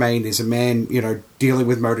Eddie Redmayne is a man, dealing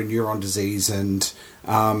with motor neuron disease, and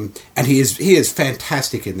he is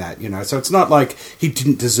fantastic in that, So it's not like he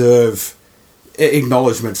didn't deserve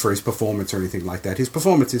acknowledgement for his performance or anything like that. His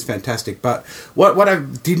performance is fantastic, but what I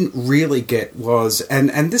didn't really get was,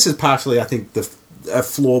 and this is partially, I think, a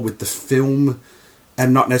flaw with the film,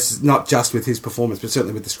 and not just with his performance, but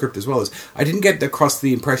certainly with the script as well, is I didn't get across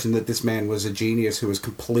the impression that this man was a genius who has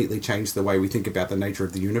completely changed the way we think about the nature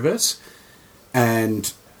of the universe.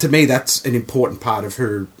 And to me, that's an important part of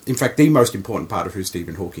in fact, the most important part of who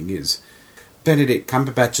Stephen Hawking is. Benedict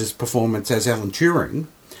Cumberbatch's performance as Alan Turing,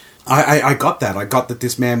 I got that. I got that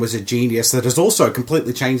this man was a genius that has also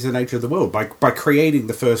completely changed the nature of the world by creating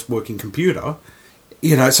the first working computer.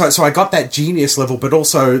 So I got that genius level, but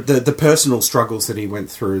also the personal struggles that he went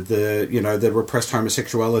through, the repressed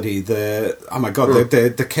homosexuality,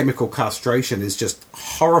 the chemical castration is just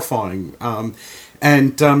horrifying. So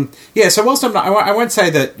whilst I won't say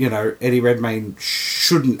that, Eddie Redmayne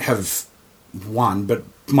shouldn't have won, but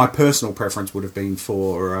my personal preference would have been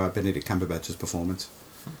for Benedict Cumberbatch's performance.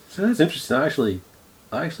 So that's interesting.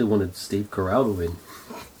 I actually wanted Steve Carell to win.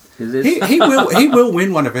 He will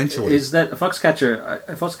win one eventually. Is that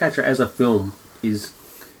Foxcatcher as a film is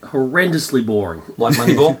horrendously boring. Like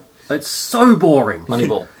Moneyball? It's so boring.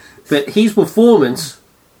 Moneyball. But his performance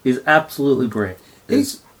is absolutely brilliant.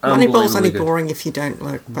 Moneyball's only boring if you don't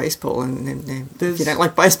like baseball, and if you don't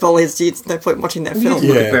like baseball, it's no point watching that film.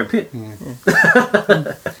 Yeah. Brad Pitt.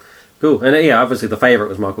 Yeah. Cool. And obviously the favourite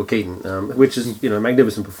was Michael Keaton, which is,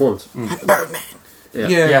 magnificent performance. Birdman.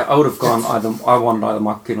 Yeah, I would have gone I wanted either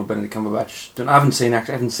Michael Keaton or Benedict Cumberbatch. I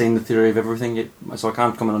haven't seen The Theory of Everything yet, so I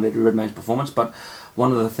can't comment on Eddie Redmayne's performance, but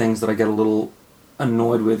one of the things that I get a little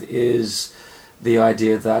annoyed with is the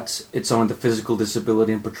idea that it's only the physical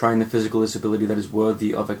disability and portraying the physical disability that is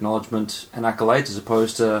worthy of acknowledgement and accolades, as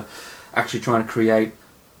opposed to actually trying to create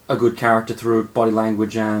a good character through body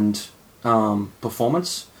language and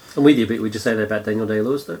performance. I'm with you, but we just say that about Daniel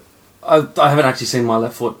Day-Lewis, though. I haven't actually seen My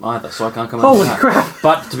Left Foot either, so I can't comment on that. Crap!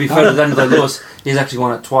 But to be fair to Daniel Day-Lewis, he's actually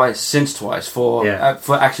won it twice for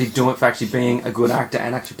actually being a good actor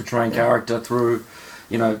and actually portraying character through,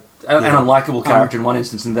 an unlikable character in one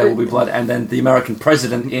instance in There Will Be Blood, and then the American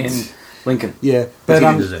president in Lincoln. Yeah, but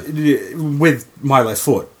with My Left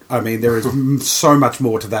Foot, I mean, there is so much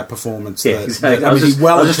more to that performance. Yeah, exactly. He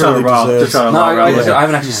well and truly deserves. I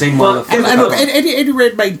haven't actually seen My Left Foot. And look, Eddie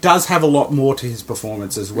Redmayne does have a lot more to his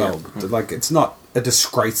performance as well. Yeah. Like, it's not a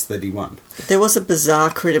disgrace that he won. There was a bizarre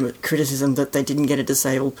criticism that they didn't get a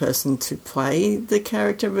disabled person to play the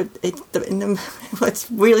character, but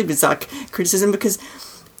it's really bizarre criticism because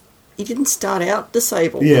he didn't start out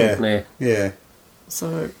disabled. Yeah.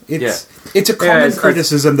 So it's a common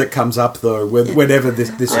criticism that comes up though whenever this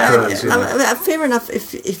occurs. Yeah. Fair enough.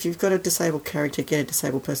 If you've got a disabled character, get a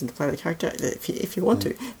disabled person to play the character if you want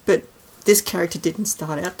to. But this character didn't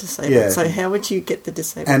start out disabled. Yeah. So how would you get the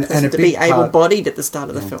disabled person to be able-bodied at the start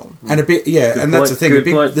of the film? And that's the thing.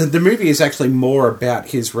 The movie is actually more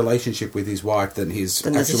about his relationship with his wife than his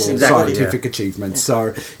actual scientific achievements.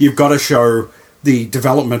 So you've got to show the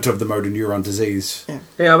development of the motor neuron disease.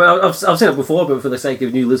 Yeah, I mean, I've said it before, but for the sake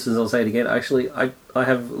of new listeners, I'll say it again. Actually, I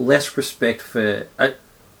have less respect for...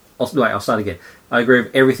 I'll start again. I agree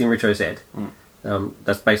with everything Richo said.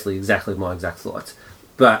 That's basically exactly my exact thoughts.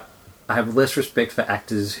 But I have less respect for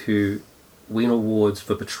actors who win awards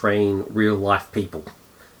for portraying real-life people.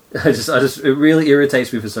 It really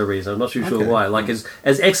irritates me for some reason. I'm not too sure why. Like, as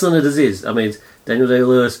excellent as it is, I mean, Daniel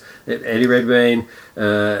Day-Lewis, Eddie Redmayne...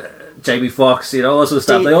 Jamie Foxx, all that sort of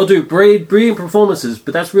stuff. They all do brilliant performances,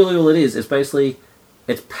 but that's really all it is. It's basically,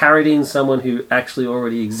 it's parodying someone who actually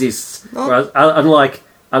already exists. Unlike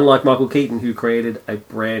Michael Keaton, who created a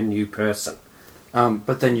brand new person.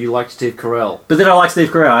 But then you like Steve Carell. But then I like Steve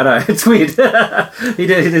Carell, I know. It's weird.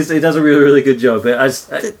 He does a really, really good job. But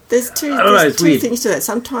there's two things to that.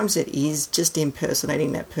 Sometimes it is just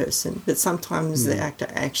impersonating that person, but sometimes the actor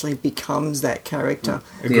actually becomes that character.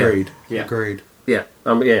 Agreed. Yeah. Agreed. Yeah, I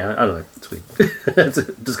don't know. It's weird. It's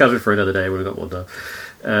a discussion for another day when we've got more time.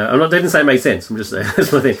 They didn't say it made sense. I'm just saying.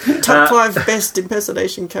 That's my thing. Top 5 best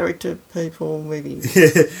impersonation character people movies.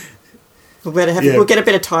 We'll get a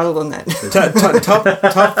better title than that.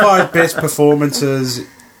 Top 5 best performances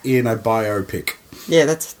in a biopic. Yeah,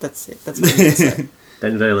 that's it. That's what I'm going to say.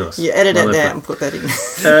 Daniel Day-Lewis. You edit Well, it that's out and put that in.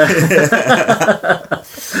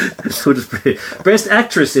 We'll just put it- Best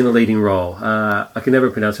actress in a leading role. I can never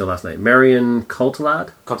pronounce her last name. Marion Cotillard.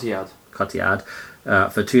 Cotillard.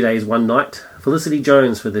 For 2 Days, One Night. Felicity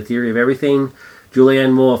Jones for The Theory of Everything.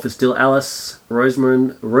 Julianne Moore for Still Alice.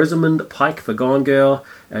 Rosamund Pike for Gone Girl.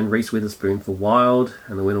 And Reese Witherspoon for Wild.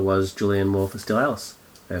 And the winner was Julianne Moore for Still Alice.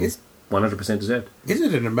 And Is- 100% deserved.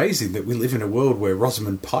 Isn't it amazing that we live in a world where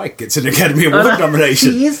Rosamund Pike gets an Academy Award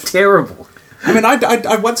nomination? She is terrible. I mean,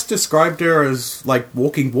 I once described her as like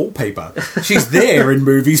walking wallpaper. She's there in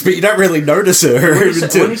movies, but you don't really notice her.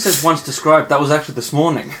 When he says once described, that was actually this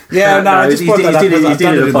morning. Yeah, no, I just he brought did- that up he did it- because he I've did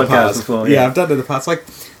done it it in in a the podcast past. before, Yeah, yeah. I've done it in the past. Like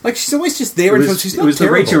she's always just there It until was, she's it not was the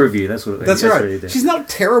terrible. Reacher review. That's what. That's what right. he did. She's not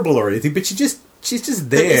terrible or anything, but she's just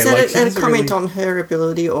there. Is that like, a she doesn't comment really- on her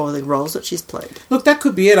ability or the roles that she's played? Look, that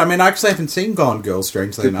could be it. I mean, I actually haven't seen Gone Girl,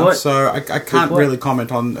 strangely Good enough, point. so I can't point. really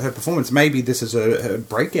comment on her performance. Maybe this is a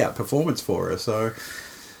breakout performance for her. So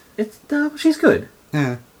She's good.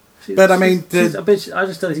 yeah, She's- But, I mean, she's- I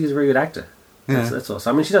just don't think she's a very good actor. Yeah. That's all. So,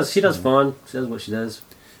 I mean, she does fine. She does what she does.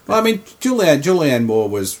 well, I mean, Julianne Moore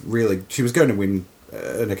was really. She was going to win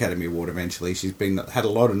an Academy Award eventually. She's had a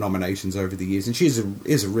lot of nominations over the years, and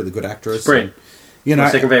is a really good actress. Brilliant. You know,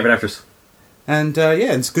 My second favorite actress. and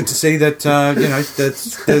it's good to see that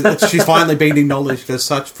that she's finally been acknowledged as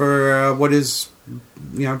such for what is,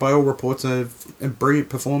 by all reports, a brilliant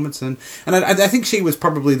performance. And I think she was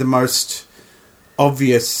probably the most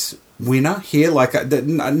obvious winner here. Like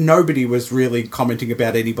nobody was really commenting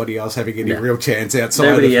about anybody else having any No. real chance outside.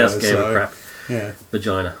 Nobody of else her, gave so, a crap. Yeah.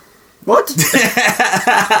 Vagina. What?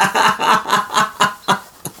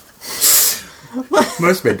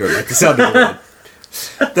 Most men don't like the sound of it.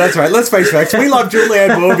 That's right. Let's face facts. We love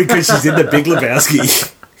Julianne Moore because she's in The Big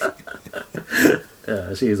Lebowski.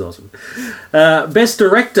 She is awesome. Best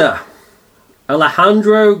director.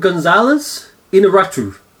 Alejandro Gonzalez,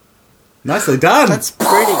 Inarritu. Nicely done. That's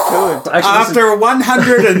pretty good. After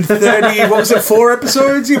 130, 4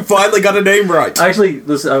 episodes, you finally got a name right. I listened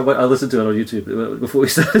to it on YouTube before we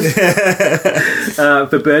started.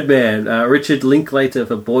 For Birdman, Richard Linklater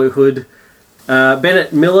for Boyhood,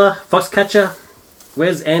 Bennett Miller, Foxcatcher,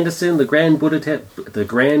 Wes Anderson, The Grand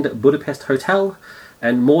Budapest Hotel,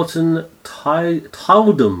 and Morton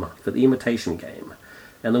Tyldum for The Imitation Game.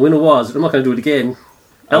 And the winner was, I'm not going to do it again,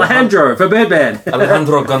 Alejandro for Birdman.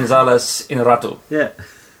 Alejandro Gonzalez Inarritu. Yeah.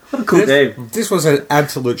 What a cool name. This was an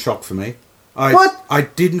absolute shock for me. What? I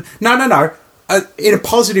didn't... No. In a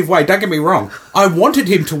positive way, don't get me wrong. I wanted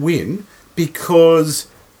him to win because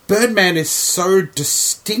Birdman is so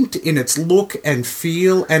distinct in its look and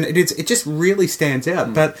feel, and it just really stands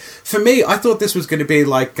out. But for me, I thought this was going to be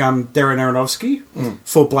like Darren Aronofsky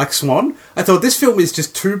for Black Swan. I thought this film is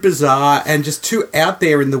just too bizarre and just too out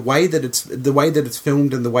there in the way that it's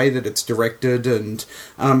filmed and the way that it's directed, and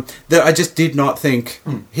that I just did not think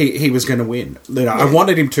he was going to win. I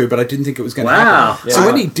wanted him to, but I didn't think it was going to happen. Wow. So Yeah.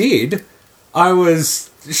 when he did, I was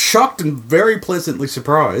shocked and very pleasantly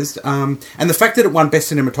surprised, and the fact that it won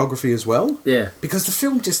Best Cinematography as well. Yeah. Because the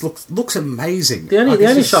film just looks amazing. The only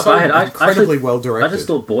it's just shock so I had, incredibly well directed. I just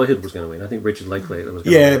thought Boyhood was going to win. I think Richard Linklater was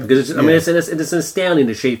going Yeah, to win. Because it's an astounding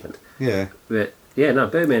achievement. Yeah, But yeah, no,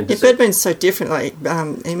 Birdman. Yeah, Birdman's so different. Like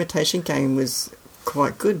Imitation Game was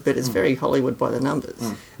quite good, but it's very Hollywood by the numbers.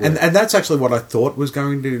 and that's actually what I thought was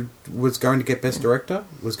going to get Best Director,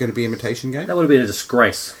 was going to be Imitation Game. That would have been a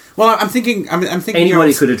disgrace. Well, I'm thinking.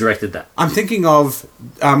 Anybody could have directed that. I'm thinking of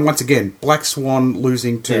once again Black Swan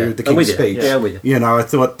losing to Yeah, The I'm with King's you. Speech. Yeah, I'm with you. I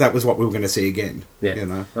thought that was what we were going to see again.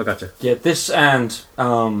 Yeah, I gotcha. Yeah, this and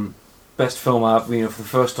best film art, for the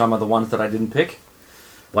first time, are the ones that I didn't pick.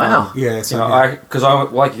 Wow. Yeah, so Because I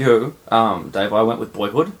like you, Dave. I went with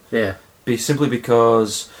Boyhood. Yeah. Simply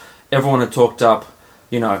because everyone had talked up,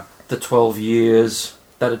 the 12 years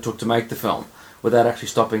that it took to make the film, without actually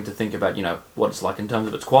stopping to think about, what it's like in terms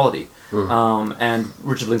of its quality. And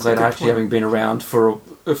Richard Linklater, actually having been around for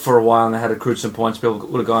a while and they had accrued some points, people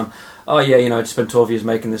would have gone, oh yeah, it spent 12 years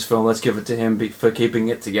making this film, let's give it to him for keeping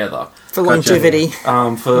it together. For longevity.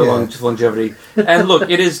 Longevity. And look,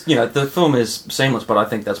 it is, the film is seamless, but I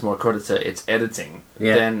think that's more credit to its editing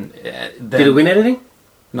than... Did it win anything?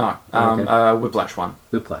 No. Okay. Whiplash won.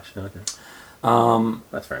 Whiplash. Okay.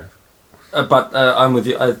 That's fair enough. But I'm with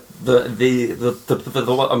you. I'm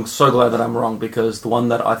so glad that I'm wrong, because the one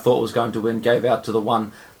that I thought was going to win gave out to the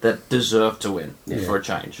one that deserved to win for a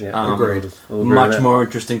change. Yeah. Agreed. We'll agree with Much that. more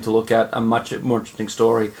interesting to look at, a much more interesting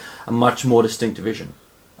story, a much more distinct vision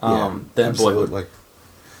than Boyhood. absolutely.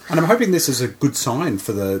 And I'm hoping this is a good sign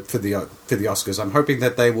for the Oscars. I'm hoping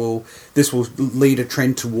that this will lead a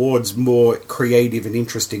trend towards more creative and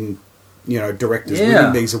interesting directors Yeah.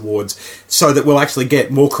 winning these awards, so that we'll actually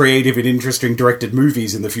get more creative and interesting directed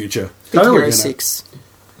movies in the future. Big Totally. Hero 6.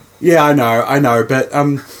 Yeah, I know, but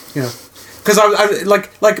because I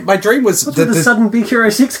like my dream was What's with the sudden Big Hero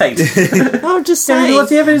 6 hate? I'm just Yeah, saying. what's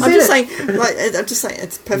the evidence I'm in just it? saying. I'm just saying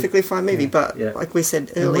it's a perfectly fine movie, but Yeah. like we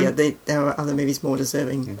said earlier, there are other movies more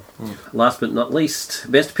deserving. Last but not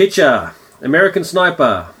least, Best Picture: American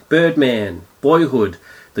Sniper, Birdman, Boyhood,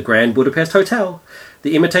 The Grand Budapest Hotel,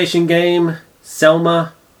 The Imitation Game,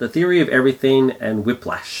 Selma, The Theory of Everything, and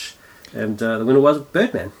Whiplash. And the winner was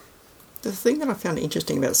Birdman. The thing that I found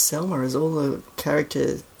interesting about Selma is all the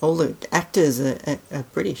characters, all the actors are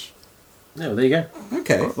British. Oh, there you go.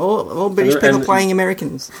 Okay. All British people And- playing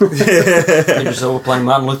Americans. Idris Elba playing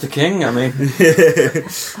Martin Luther King. I mean,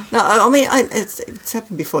 No, I mean it's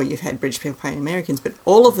happened before. You've had British people playing Americans, but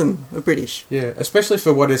all of them are British. Yeah, especially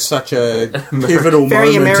for what is such a pivotal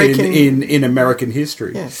Very moment American- in American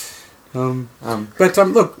history. Yeah. But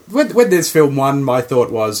look, when this film won, my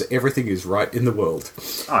thought was everything is right in the world.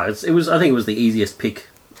 Oh, it was. I think it was the easiest pick.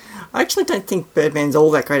 I actually don't think Birdman's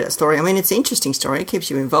all that great at a story. I mean, it's an interesting story. It keeps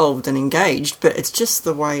you involved and engaged, but it's just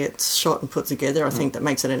the way it's shot and put together, I think, that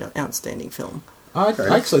makes it an outstanding film. I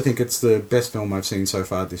actually think it's the best film I've seen so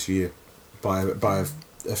far this year, by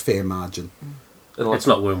a fair margin. It's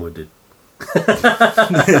not Wormwood, dude.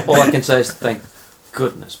 all I can say is thank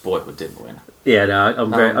goodness Boyhood didn't win. Yeah, no,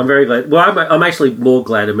 I'm very glad. Well, I'm actually more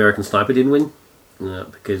glad American Sniper didn't win,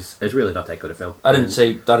 because it's really not that good a film. I didn't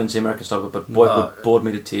see American Sniper, but Boyhood bored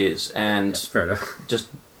me to tears, and Fair enough. just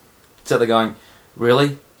sat there going,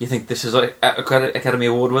 really? You think this is like Academy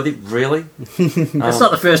Award worthy? Really? That's not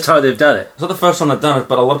the first time they've done it. It's not the first time I've done it,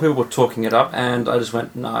 but a lot of people were talking it up, and I just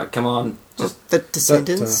went, no, come on. Just The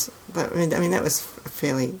Descendants, I mean, that was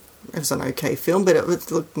it was an okay film, but it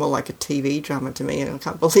looked more like a TV drama to me, and I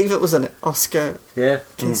can't believe it was an Oscar Yeah,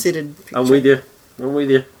 considered picture. I'm with you.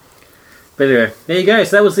 But anyway, there you go.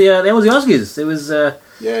 So that was the Oscars. It was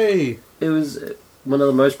Yay! it was one of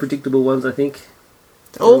the most predictable ones, I think.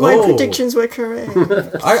 All my Oh. predictions were correct.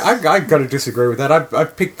 I got to disagree with that. I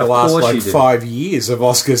picked the last course you did. 5 years of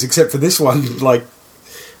Oscars, except for this one. Like,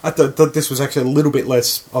 I thought this was actually a little bit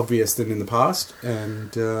less obvious than in the past,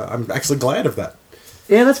 and I'm actually glad of that.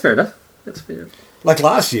 Yeah, that's fair enough. That's fair. Like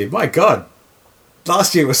last year, my God,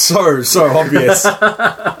 last year was so obvious.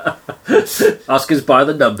 Oscars by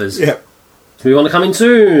the numbers. Yeah. So we want to come in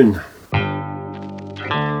soon.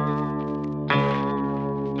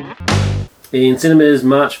 In cinemas,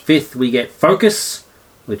 March 5th, we get Focus,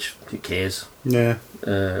 which, who cares? Yeah.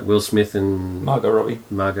 Will Smith and Margot Robbie.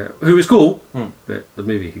 Margot, who was cool, but the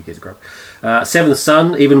movie, who cares? Crap. Seventh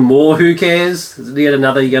Son, even more, who cares? Yet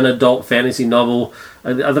another young adult fantasy novel.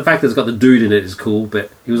 The fact that it's got the dude in it is cool,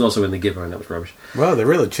 but he was also in The Giver, and that was rubbish. Well, they're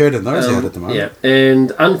really churning those out at the moment. Yeah,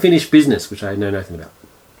 and Unfinished Business, which I know nothing about.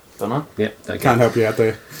 Don't know. Yeah, okay. Can't help you out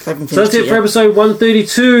there. Haven't So that's finished it for yet. episode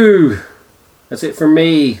 132. That's it from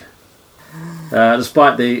me.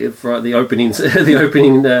 Despite the openings,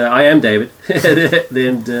 I am David,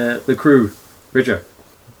 and the crew, Richard.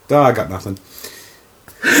 Oh, I got nothing.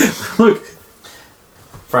 Look,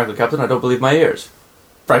 Frankly, Captain, I don't believe my ears.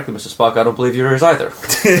 Frankly, Mr. Spock, I don't believe your ears either.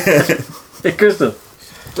 hey, Kristen.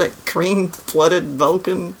 That cream-blooded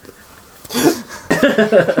Vulcan.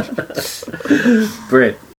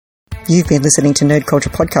 Brett. You've been listening to Nerd Culture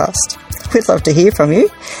Podcast. We'd love to hear from you.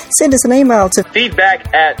 Send us an email to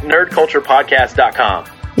feedback@nerdculturepodcast.com.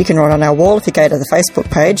 You can write on our wall if you go to the Facebook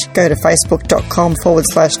page. Go to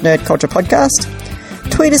facebook.com/Nerd Culture Podcast.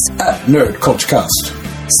 Tweet us, Nerd Culturecast.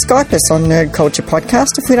 Skype us on Nerd Culture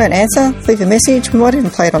Podcast. If we don't answer, leave a message. We might even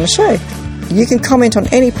play it on the show. You can comment on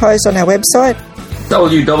any post on our website.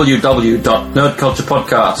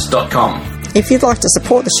 www.nerdculturepodcast.com. If you'd like to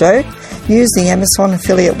support the show, use the Amazon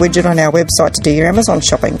affiliate widget on our website to do your Amazon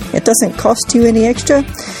shopping. It doesn't cost you any extra,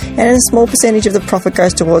 and a small percentage of the profit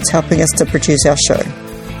goes towards helping us to produce our show.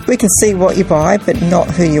 We can see what you buy, but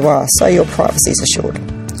not who you are, so your privacy is assured.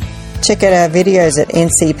 Check out our videos at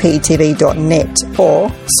ncptv.net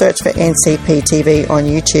or search for ncptv on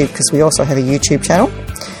YouTube, because we also have a YouTube channel.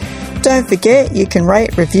 Don't forget, you can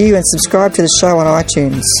rate, review and subscribe to the show on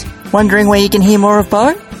iTunes. Wondering where you can hear more of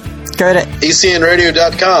Bo? Go to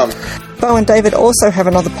ecnradio.com. Bo and David also have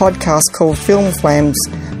another podcast called Film Flams.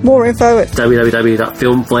 More info at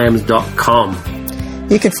www.filmflams.com.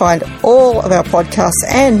 You can find all of our podcasts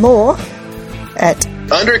and more at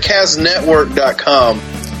undercastnetwork.com.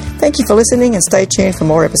 Thank you for listening and stay tuned for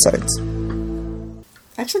more episodes.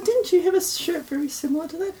 Actually, didn't you have a shirt very similar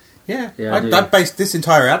to that? Yeah, Yeah, I do. I based this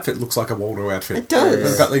entire outfit looks like a Waldo outfit. It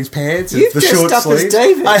does. I've got these pants, You've the dressed short up as sleeves.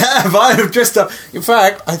 David. I have dressed up. In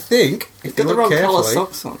fact, I think if You've got you the look wrong colour carefully,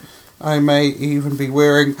 socks on. I may even be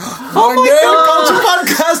wearing my Nerd Culture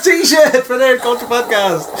Podcast t-shirt for Nerd Culture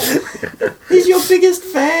Podcast. He's your biggest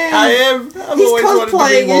fan. I am. I've He's always wanted to be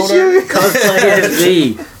cosplaying as Waldo. you. Cosplay as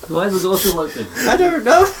me. Why is it also like that? I don't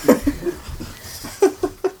know.